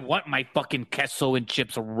 no, I want my fucking queso and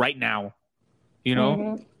chips right now.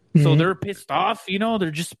 So they're pissed off.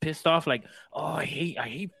 They're just pissed off. Like, oh, I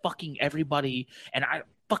hate fucking everybody, and I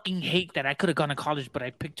fucking hate that I could have gone to college, but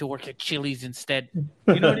I picked to work at Chili's instead.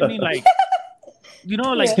 You know what I mean? Like,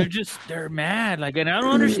 they're mad. Like, and I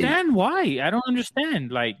don't understand why. I don't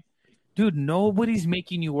understand. Like, dude, nobody's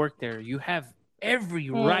making you work there. You have every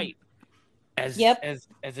right as a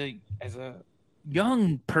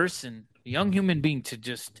young person, a young human being, to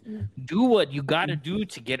just do what you got to do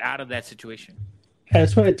to get out of that situation.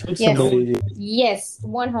 That's why I told somebody. Yes,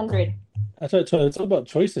 100. That's why I told. It's all about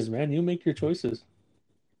choices, man. You make your choices.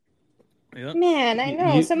 Yep. Man, I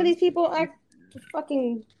know some of these people are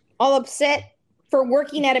fucking all upset for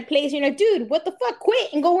working at a place. You're like, dude, what the fuck?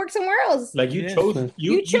 Quit and go work somewhere else. Like you chose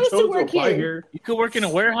to work here. You could work in a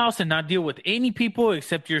warehouse and not deal with any people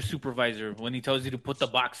except your supervisor when he tells you to put the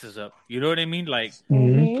boxes up. You know what I mean? Like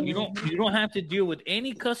you don't have to deal with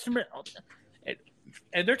any customer.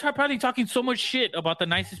 And they're probably talking so much shit about the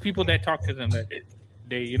nicest people that talk to them that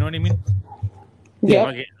day. You know what I mean? Yeah.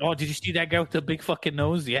 Okay. Oh, did you see that guy with the big fucking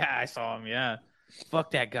nose? Yeah, I saw him. Yeah.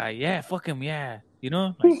 Fuck that guy. Yeah, fuck him. Yeah. Like,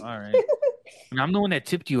 all right. And I'm the one that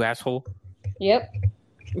tipped you, asshole. Yep.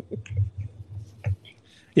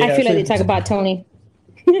 Yeah, I feel like they talk about Tony.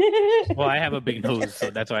 Well, I have a big nose, so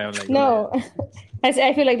that's why I'm like. No, I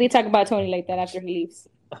feel like they talk about Tony like that after he leaves.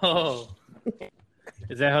 Oh,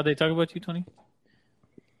 is that how they talk about you, Tony?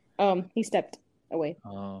 He stepped away.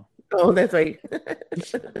 Oh, that's right.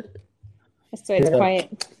 That's why it's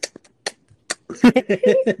quiet.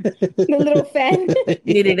 The little fan.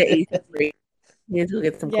 Needed an AC break. Needed to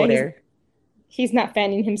get some cold air. He's not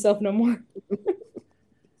fanning himself no more.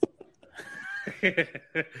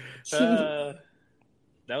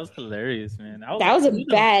 That was hilarious, man. That was a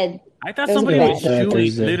bad. I thought somebody was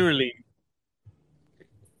Jewish, literally.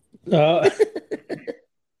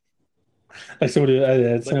 Somebody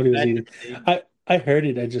was eating. I heard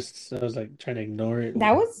it. I was like trying to ignore it.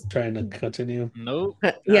 That was trying to continue. Nope.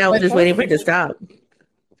 Yeah, I was just waiting for it to stop.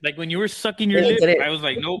 Like when you were sucking your lip, I was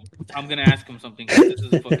like, nope, I'm gonna ask him something. This is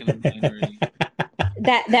fucking insane already.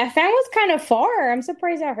 That fan was kind of far. I'm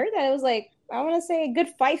surprised I heard that. It was like, I want to say a good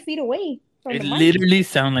 5 feet away. It literally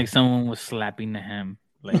sounded like someone was slapping the ham,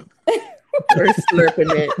 like or slurping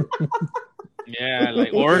it. Yeah,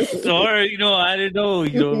 like or you know, I don't know,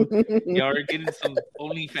 y'all are getting some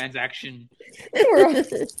OnlyFans action.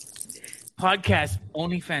 Podcast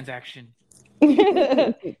OnlyFans action.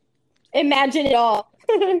 Imagine it all,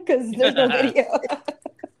 because there's no video.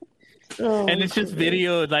 And it's just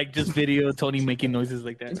video, Tony making noises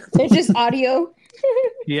like that. It's just audio.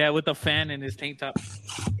 Yeah, with a fan in his tank top.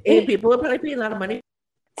 And people would probably pay a lot of money.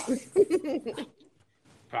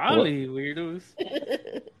 Probably weirdos.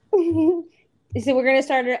 So we're gonna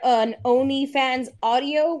start an OnlyFans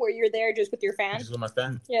audio where you're there just with your fan. Just with my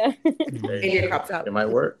fan. Yeah. And your crops out. It might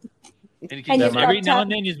work. And you can every now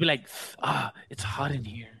and then just be like, it's hot in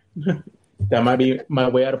here. That might be my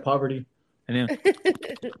way out of poverty. And then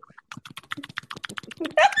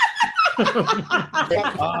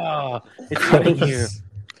it's hot in here.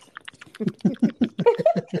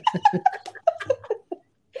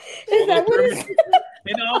 Is that what it is?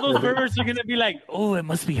 And all those perverts are gonna be like, oh, it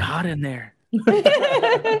must be hot in there.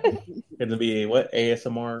 It'll be what?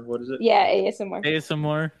 ASMR? What is it? Yeah, ASMR.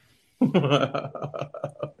 ASMR.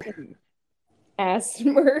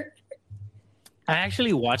 ASMR. I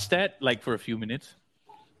actually watched that like for a few minutes,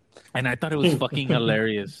 and I thought it was fucking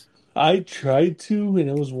hilarious. I tried to, and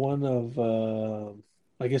it was one of,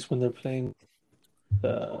 I guess when they're playing,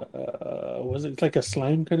 was it like a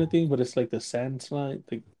slime kind of thing? But it's like the sand slime.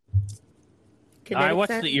 I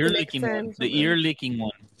watched the ear licking one. The ear licking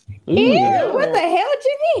one. Ew, what the hell,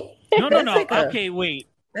 Jimmy? No. Okay, wait.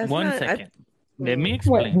 One second. Let me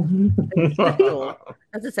explain.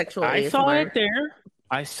 That's a sexual. I saw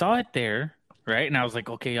it there, right? And I was like,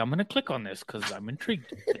 okay, I'm gonna click on this because I'm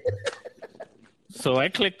intrigued. So I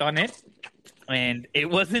clicked on it, and it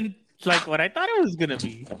wasn't like what I thought it was gonna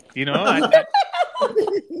be. You know,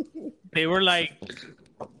 they were like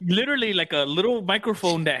literally like a little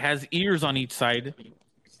microphone that has ears on each side,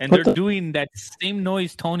 and they're doing that same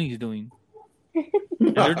noise Tony's doing.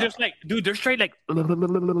 And they're just like, dude, they're straight like, and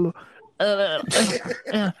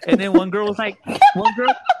then one girl was like,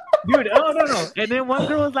 dude, oh no, and then one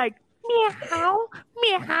girl was like, meow,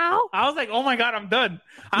 meow. I was like, oh my god, I'm done.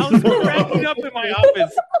 I was cracking up in my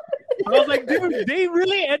office. I was like, dude, they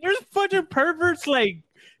really, and there's a bunch of perverts like,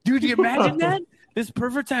 dude, you imagine that? This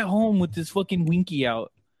pervert's at home with this fucking winky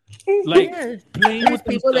out, like playing with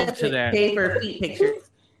people themselves to that. Pay for feet pictures.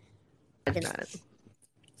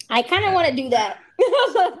 I kind of want to do that.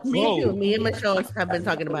 Me too. Me and Michelle have been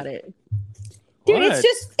talking about it. Dude, what?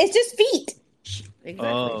 it's just feet. Exactly.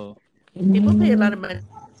 Oh. People pay a lot of money.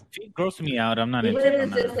 Feet gross me out. I'm not into it.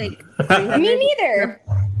 Me neither.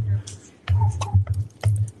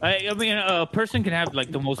 I mean, a person can have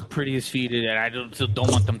like the most prettiest feet, and I don't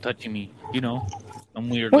want them touching me. You know, I'm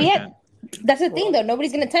weird. Well, yeah, that's the thing though.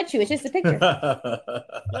 Nobody's gonna touch you. It's just a picture.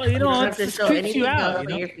 Well, you know, it just creeps you out. You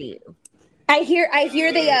know? Your feet. I hear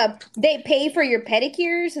they pay for your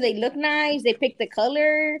pedicures, so they look nice. They pick the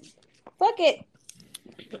color. Fuck it.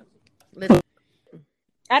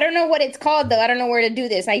 I don't know what it's called though. I don't know where to do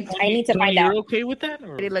this. I need to find out. You're okay with that?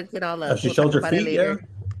 Or? They looked it all up. She showed her feet. Yeah.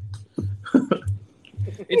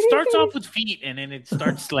 It starts off with feet, and then it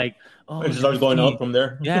starts like, oh, it starts going up from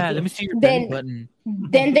there. Yeah, let me see your belly button.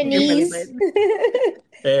 Then the knees.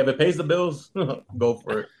 Hey, if it pays the bills, go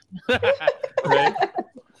for it. Right?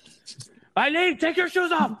 Eileen, take your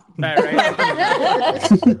shoes off. All right.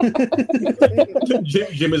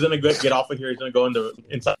 Jim is gonna get off of here. He's gonna go in the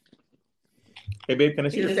inside. Hey, babe, can I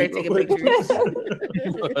see your feet real quick?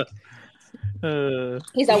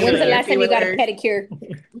 He's like, when's the last time you got a pedicure?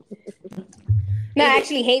 No, I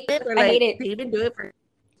actually hate it. I hate it. They even do it for.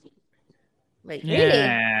 Like,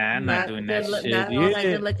 yeah, I'm not doing that shit. Not all that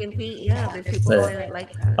good looking feet. Yeah, there's people that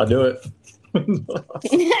like that. I'll do it.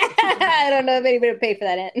 I don't know if anybody would pay for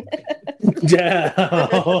that. Damn.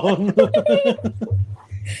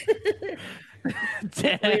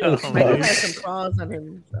 Michael has some claws on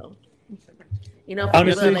him, so. You know,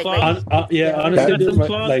 honestly, honestly,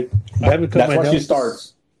 like I haven't cut my nails. That's where she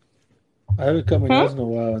starts. I haven't cut my nails in a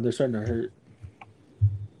while, and they're starting to hurt.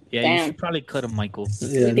 Yeah, you should probably cut them, Michael.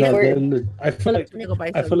 Yeah, no, I feel like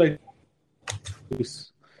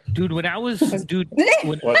dude, when I was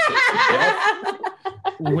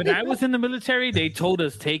when I was in the military, they told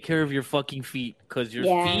us take care of your fucking feet because your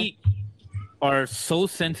feet are so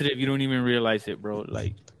sensitive you don't even realize it, bro.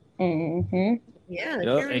 Like, yeah,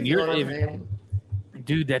 and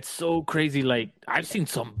dude, that's so crazy. Like, I've seen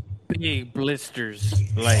some big blisters,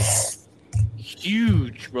 like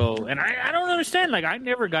huge, bro. And I don't understand. Like, I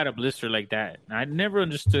never got a blister like that. I never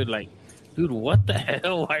understood. Like, dude, what the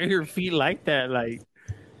hell? Why are your feet like that? Like,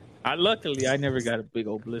 luckily I never got a big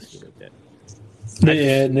old blister like that.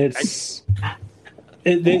 Yeah,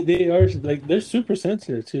 and they are like they're super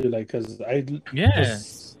sensitive too. Like, cause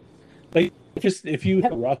just if you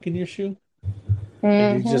have a rock in your shoe.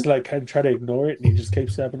 And you just like kind of try to ignore it, and you just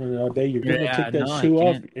keep stepping on it all day. You're gonna take that shoe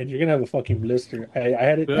off, and you're gonna have a fucking blister. I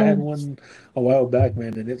had one a while back,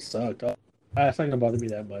 man, and it sucked. It's not gonna bother me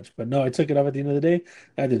that much, but no, I took it off at the end of the day.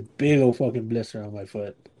 I had this big old fucking blister on my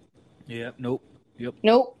foot. Yeah, nope.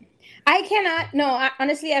 I cannot. No,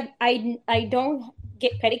 honestly, I don't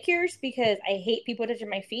get pedicures because I hate people touching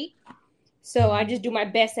my feet. So I just do my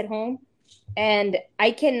best at home. And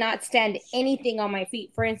I cannot stand anything on my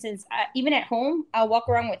feet. For instance, even at home, I'll walk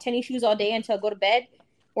around with tennis shoes all day until I go to bed,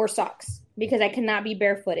 or socks, because I cannot be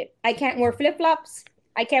barefooted. I can't wear flip-flops.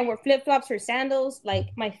 I can't wear flip-flops or sandals. Like,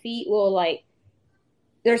 my feet will, like,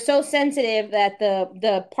 they're so sensitive that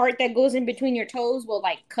the part that goes in between your toes will,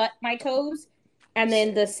 like, cut my toes. And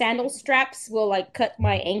then the sandal straps will, like, cut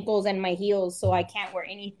my ankles and my heels, so I can't wear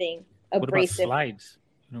anything abrasive. What about slides?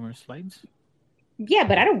 You don't wear slides? Yeah,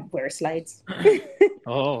 but I don't wear slides. Like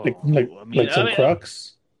some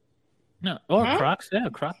Crocs. No, Crocs. Yeah,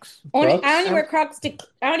 Crocs. I only wear Crocs to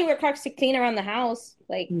clean around the house.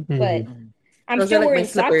 Like, but I'm still wearing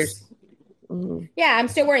socks. Mm-hmm. Yeah, I'm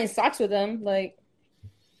still wearing socks with them. Like,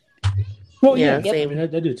 well, same. I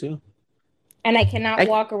do too. And I cannot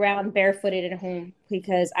walk around barefooted at home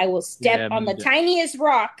because I will step on the tiniest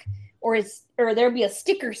rock, or there'll be a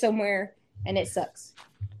sticker somewhere, and it sucks.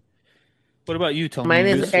 What about you, Tony? Mine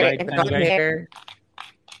is hair.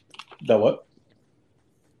 The what?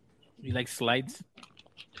 You like slides?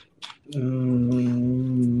 Not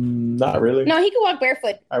really. No, he can walk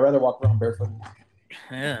barefoot. I'd rather walk around barefoot.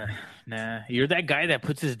 Yeah, nah. You're that guy that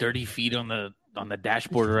puts his dirty feet on the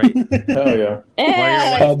dashboard, right? Hell yeah.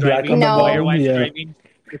 While your wife's driving,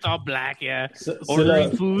 it's all black. Yeah.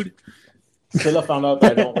 Ordering food. Scylla found out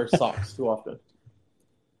that I don't wear socks too often.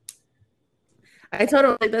 I told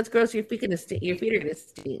him, like, that's gross. Your feet are gonna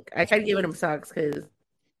stink. I tried giving him socks because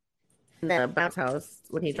in the bounce house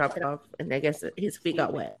when he dropped it off, and I guess his feet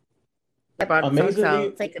got wet. I brought him socks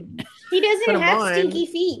out. He doesn't have stinky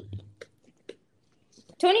feet.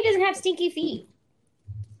 Tony doesn't have stinky feet.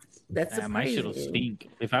 That's my shit will stink.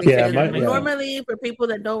 Normally, for people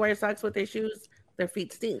that don't wear socks with their shoes, their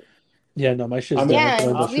feet stink. Yeah, no, my shit's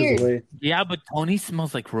weird. Away. Yeah, but Tony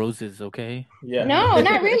smells like roses, okay? Yeah. No,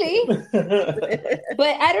 not really. But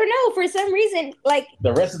I don't know. For some reason, like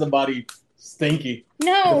the rest of the body stinky.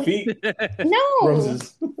 No. The feet. No.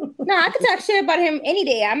 Roses. No, I could talk shit about him any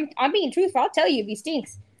day. I'm being truthful. I'll tell you if he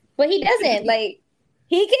stinks. But he doesn't. Like,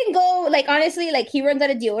 he can go, like, honestly, like, he runs out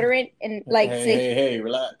of deodorant and like Hey,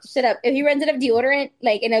 relax. Shut up. If he runs out of deodorant,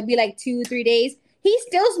 like, and it'll be like 2-3 days. He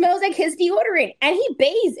still smells like his deodorant, and he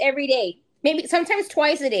bathes every day. Maybe sometimes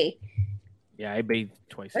twice a day. Yeah, I bathe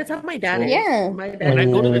twice. That's how my dad is. Yeah. When I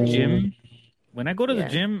go to the gym, the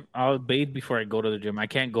gym, I'll bathe before I go to the gym. I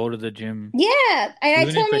can't go to the gym. Yeah, and I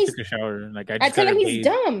tell him took a shower. Like, I tell him he's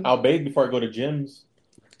dumb. I'll bathe before I go to gyms.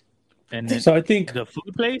 And then so I think the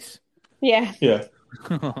food place. Yeah. Yeah.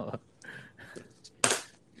 I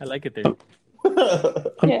like it there.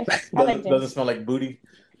 Yeah, doesn't smell like booty.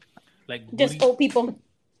 Like just old people.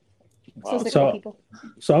 Wow.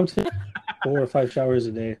 So I'm taking 4 or 5 showers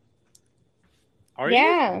a day. Are you?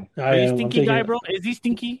 Yeah. Are you stinky guy, bro? Is he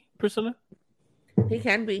stinky, Priscilla? He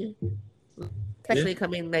can be. Especially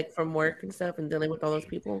coming like from work and stuff and dealing with all those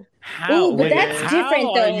people. But that's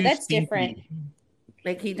different though. That's different.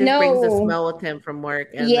 Like he just brings the smell with him from work.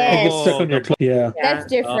 And yeah. That's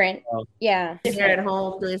different. Yeah. If you're at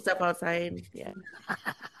home doing stuff outside. Yeah.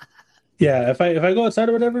 Yeah. If I go outside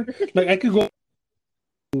or whatever, like I could go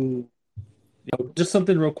Just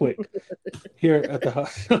something real quick. Here at the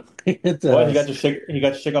house. What, he got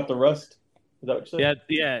to shake off the rust? Is that what you said?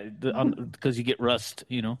 Yeah, because you get rust,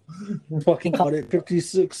 you know. Fucking caught it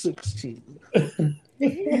 56-16.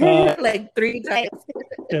 Like 3 times.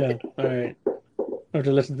 Yeah, all right. I have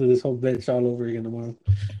to listen to this whole bitch all over again tomorrow.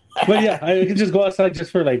 But yeah, I can just go outside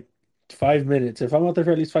just for like 5 minutes. If I'm out there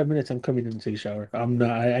for at least 5 minutes, I'm coming in and take a shower. I'm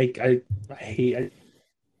not. I hate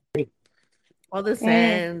all the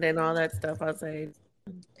sand and all that stuff outside.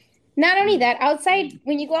 Not only that, outside,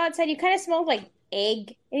 when you go outside, you kind of smell like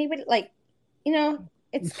egg. Anybody like, you know,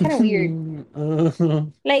 it's kind of weird.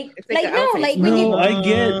 Like no, like when you. I get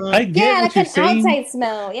yeah, what like you're an saying. outside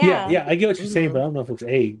smell. Yeah. Yeah, I get what you're saying, but I don't know if it's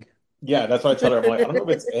egg. Yeah, that's why I tell her. I'm like, I don't know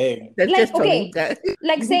if it's egg. That's Like just okay, Tony.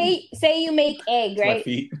 like say you make egg, My right?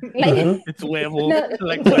 feet. Like It's huevo. No.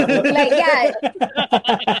 Like huevo. like yeah,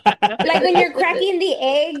 like when you're cracking the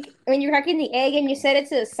egg and you set it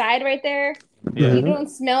to the side right there. Yeah. You don't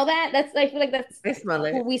smell that. That's I feel like that's I smell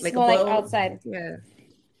it. what we Like a smell like bowl. outside. Yeah.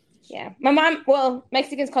 Yeah, my mom. Well,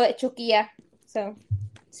 Mexicans call it choquilla, so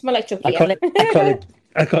smell like choquilla.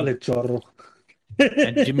 I call it chorro.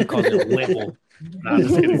 And Jimmy calls it huevo. Nah, I'm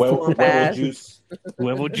just kidding. Huevo juice.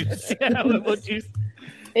 Huevo juice. Yeah, huevo juice.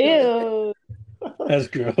 Ew. That's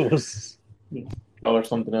gross. Or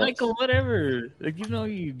something else. Like whatever. Like you know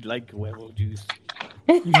you like huevo juice.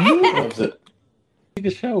 Loves it. Take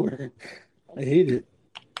a shower. I hate it.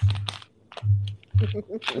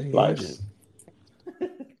 Lives.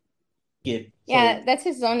 Yeah, that's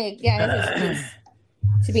his only. Yeah, that's his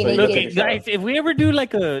excuse to be naked. Okay, guys, if we ever do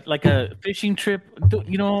like a fishing trip,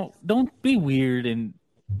 don't be weird and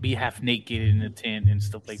be half naked in a tent and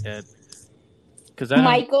stuff like that. Because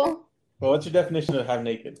Michael, Well, what's your definition of half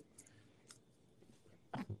naked?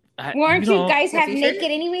 weren't you guys half naked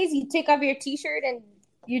anyways? You take off your t-shirt and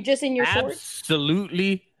you're just in your shorts.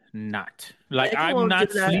 Absolutely not. Like I I'm won't not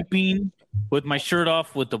do that. sleeping with my shirt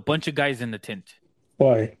off with a bunch of guys in the tent.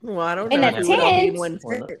 Why? Well, I don't In know. a if we would all be in tent? one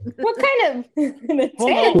tent. What kind of in a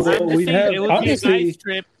Well, tent? Well, I'm just we'd saying, have- it would be a obviously- guy's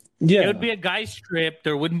trip. Yeah. It would be a guy's trip.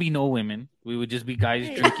 There wouldn't be no women. We would just be guys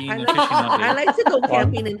drinking I and like, fishing all day. I like to go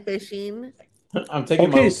camping and fishing. I'm taking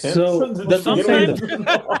my Okay, own tent. so That's I'm what saying I'm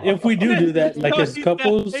that if we do that, like as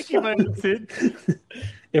couples, Thank you, man. Sid.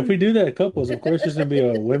 if we do that as couples, of course there's gonna be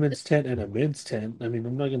a women's tent and a men's tent. I mean,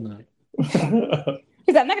 I'm not gonna.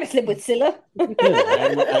 Because I'm not gonna sleep with Scylla. and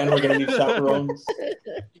we're gonna need chaperones.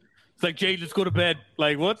 It's like, Jay, let's go to bed.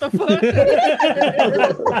 Like, what the fuck?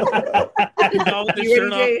 He's all with his You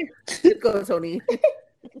shirt off. ready, Jay? Let's go, Tony.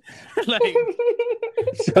 Like,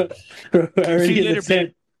 So, I already see you get later, the tent.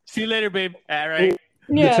 babe. See you later, babe. All right.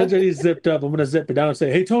 The tent's already zipped up. I'm gonna zip it down and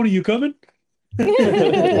say, "Hey, Tony, you coming?" Right?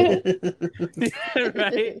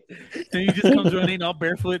 Then he just comes running all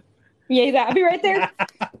barefoot. Yeah, he's like, I'll be right there.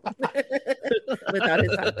 Without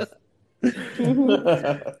his socks.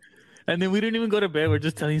 And then we didn't even go to bed. We're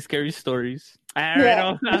just telling scary stories. All right.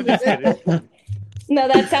 Yeah. I'm just kidding. No,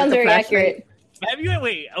 that sounds very Flashlight. accurate. Have you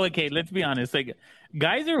wait? Okay, let's be honest. Like,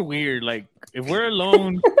 guys are weird. Like, if we're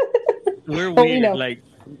alone, we're Oh, we weird. know. Like,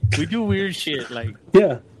 we do weird shit. Like,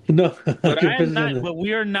 Yeah, no, but I am 100%. not. But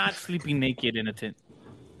we are not sleeping naked in a tent.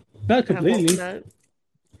 Not I hope completely. not.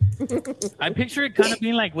 I picture it kind of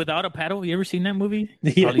being like Without a Paddle. You ever seen that movie?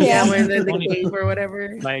 Yeah. All these- Yeah, we're in the Tony- cave or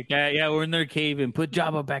whatever. Like, yeah, we're in their cave and put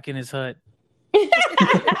Jabba back in his hut.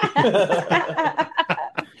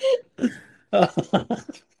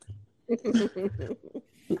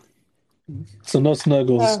 So no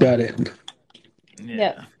snuggles. Got it.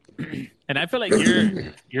 Yeah. And I feel like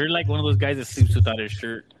you're like one of those guys that sleeps without his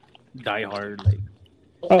shirt. Die hard. Like,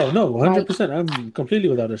 Oh no, 100%. I'm completely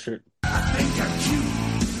without a shirt. I think I'm cute.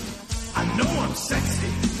 I know I'm sexy.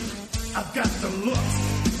 I've got the look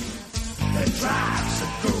that drives a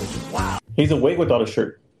girl wild. He's awake without a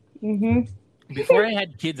shirt. before I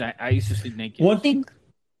had kids, I used to sleep naked. One thing,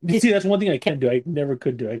 you see, that's one thing I can't do. I never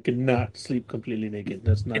could do. I could not sleep completely naked.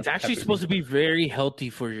 That's not. It's actually supposed to be very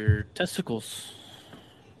healthy for your testicles.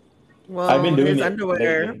 Well, I've been doing his it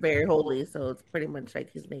underwear lately. very holy, so it's pretty much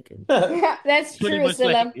like he's naked. That's Pretty true, much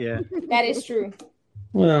Scylla. like- yeah. That is true.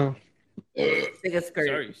 Well, Like a skirt.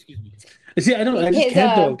 Sorry, excuse me. see, I don't. I just His,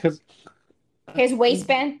 can't though because His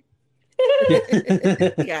waistband.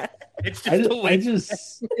 Yeah. It's I just just, a I way.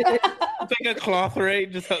 just It's like a cloth,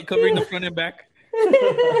 right? Just covering the front and back.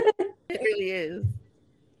 It really is.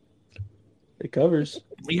 it covers.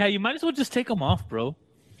 Yeah, you might as well just take them off, bro.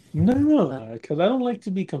 No, because I don't like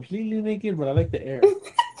to be completely naked, but I like the air. Put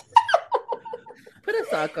a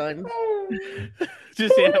sock on.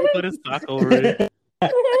 Just put a sock over it.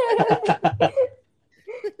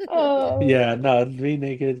 Yeah, no, be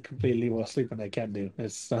naked completely while sleeping, I can't do.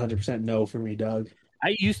 It's 100% no for me, dog.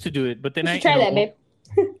 I used to do it, but then You should try that, babe.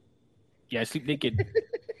 Yeah, I sleep naked.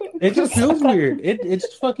 It just feels weird. It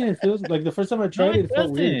just fucking feels like the first time I tried it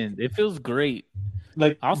felt weird. It feels great.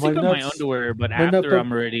 Like I'll sleep in my underwear, but after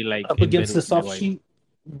I'm already like up against the soft sheet.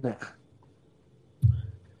 Nah.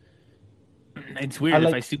 It's weird.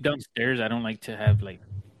 If I sleep downstairs, I don't like to have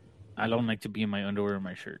I don't like to be in my underwear or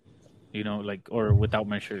my shirt, or without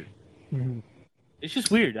my shirt. Mm-hmm. It's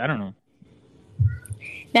just weird. I don't know.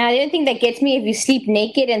 Now, the other thing that gets me, if you sleep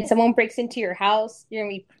naked and someone breaks into your house, you're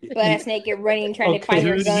going to be butt-ass naked running, trying to find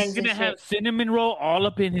your guns. He's going to have cinnamon roll all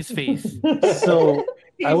up in his face. So,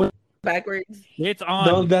 I would... Backwards. It's on.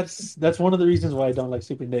 No, that's one of the reasons why I don't like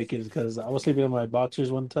sleeping naked, because I was sleeping in my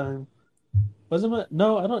boxers one time. Wasn't my...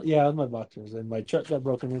 No, I don't... Yeah, it was my boxers. And my truck got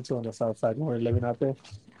broken into on the south side when we were living out there.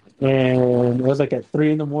 And it was like at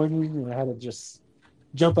 3 a.m, and I had to just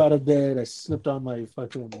jump out of bed. I slipped on my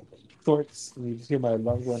fucking... shorts, and you just hear my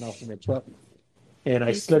alarm going off in the truck. And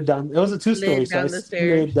I slid down. It was a 2-story, so I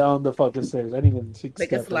slid down the fucking stairs. I didn't even take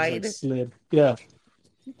steps. A slide. I slid. Yeah.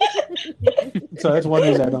 So that's one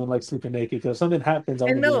reason I don't like sleeping naked, because something happens.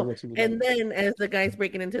 And then as the guy's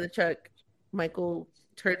breaking into the truck, Michael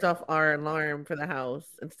turns off our alarm for the house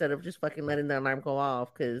instead of just fucking letting the alarm go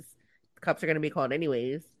off, because the cops are going to be called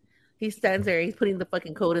anyways. He stands there, he's putting the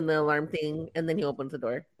fucking code in the alarm thing, and then he opens the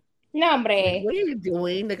door. No, hombre. What are you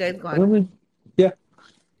doing? The guy's gone. Yeah.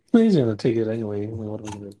 He's going to take it anyway. What are we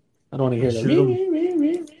going to do? I don't want to hear that.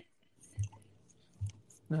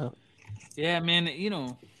 No. Yeah, man, I don't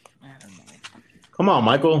know. Come on,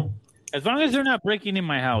 Michael. As long as they're not breaking in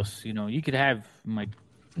my house, you could have my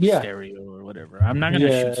stereo or whatever. I'm not going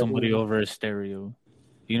to shoot somebody over a stereo.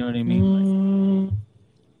 You know what I mean?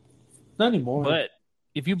 Not anymore. But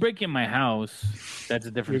if you break in my house, that's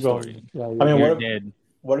a different story. You're dead.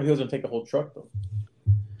 What if he was going to take the whole truck, though?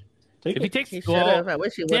 If he takes, I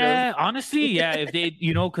wish he would. Yeah, honestly, yeah. If they,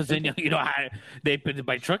 because then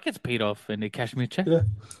my truck gets paid off and they cash me a check. Yeah,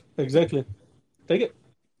 exactly. Take it.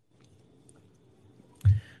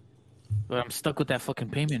 But I'm stuck with that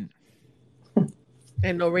fucking payment.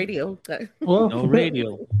 And no radio. Well, no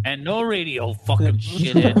radio. And no radio. Fucking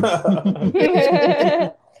shithead.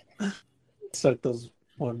 Suck those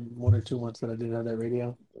one or 2 months that I didn't have that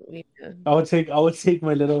radio. Yeah. I would take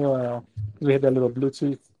my little we had that little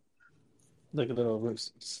Bluetooth, like a little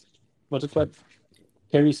what's it called,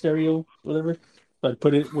 carry stereo, whatever. I'd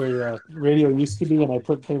put it where radio used to be, and I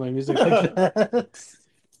play my music like that.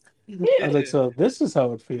 I was like, so this is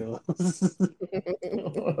how it feels.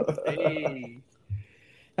 Hey.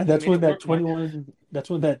 And that's when that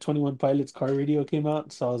 21 Pilots car radio came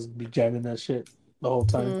out, so I was be jamming that shit the whole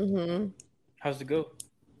time. Mm-hmm. How's it go?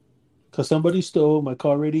 Because somebody stole my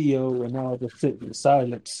car radio, and now I just sit in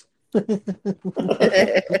silence. Nice.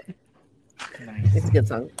 It's a good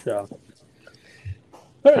song. Yeah. All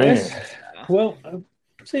right, guys. Well, I'm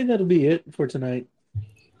saying that'll be it for tonight.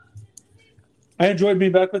 I enjoyed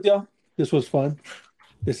being back with y'all. This was fun.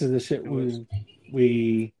 This is the shit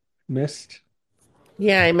we missed.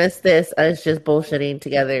 Yeah, I missed this. I was just bullshitting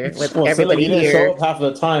together with everybody you here. Didn't show up half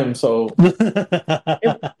the time, so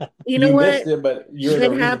you know what? Missed it, but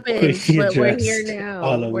it happened. But we're here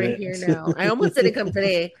now. We're here now. I almost didn't come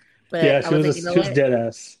today, but yeah, she was dead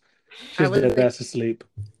ass. She was dead ass asleep.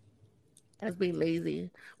 I was being lazy.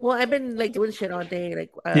 Well, I've been doing shit all day,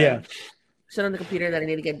 shit on the computer that I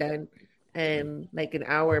need to get done. And an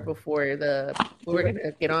hour before we were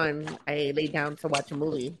gonna get on, I laid down to watch a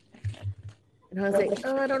movie. And I was like,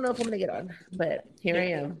 I don't know if I'm going to get on, but here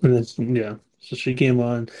I am. Yeah. So she came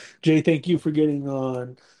on. Jay, thank you for getting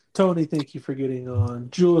on. Tony, thank you for getting on.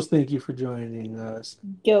 Jules, thank you for joining us.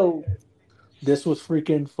 Yo. This was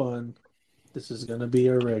freaking fun. This is going to be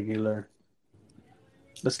a regular.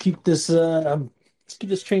 Let's keep this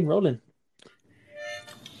train rolling.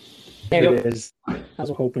 It is. I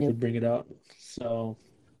was hoping to bring it out. So,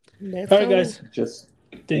 all right, guys. Just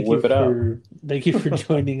Thank you for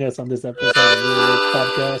joining us on this episode of the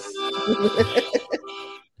podcast.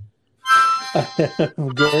 I'm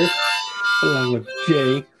Garth, along with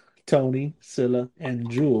Jay, Tony, Scylla,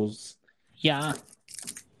 and Jules. Yeah.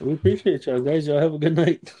 We appreciate y'all, guys. Y'all have a good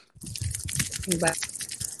night. Bye.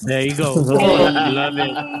 There you go. Love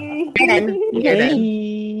it.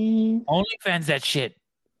 Hey. OnlyFans that shit.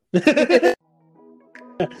 They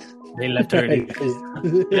left already.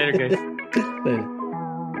 Later, guys. Later.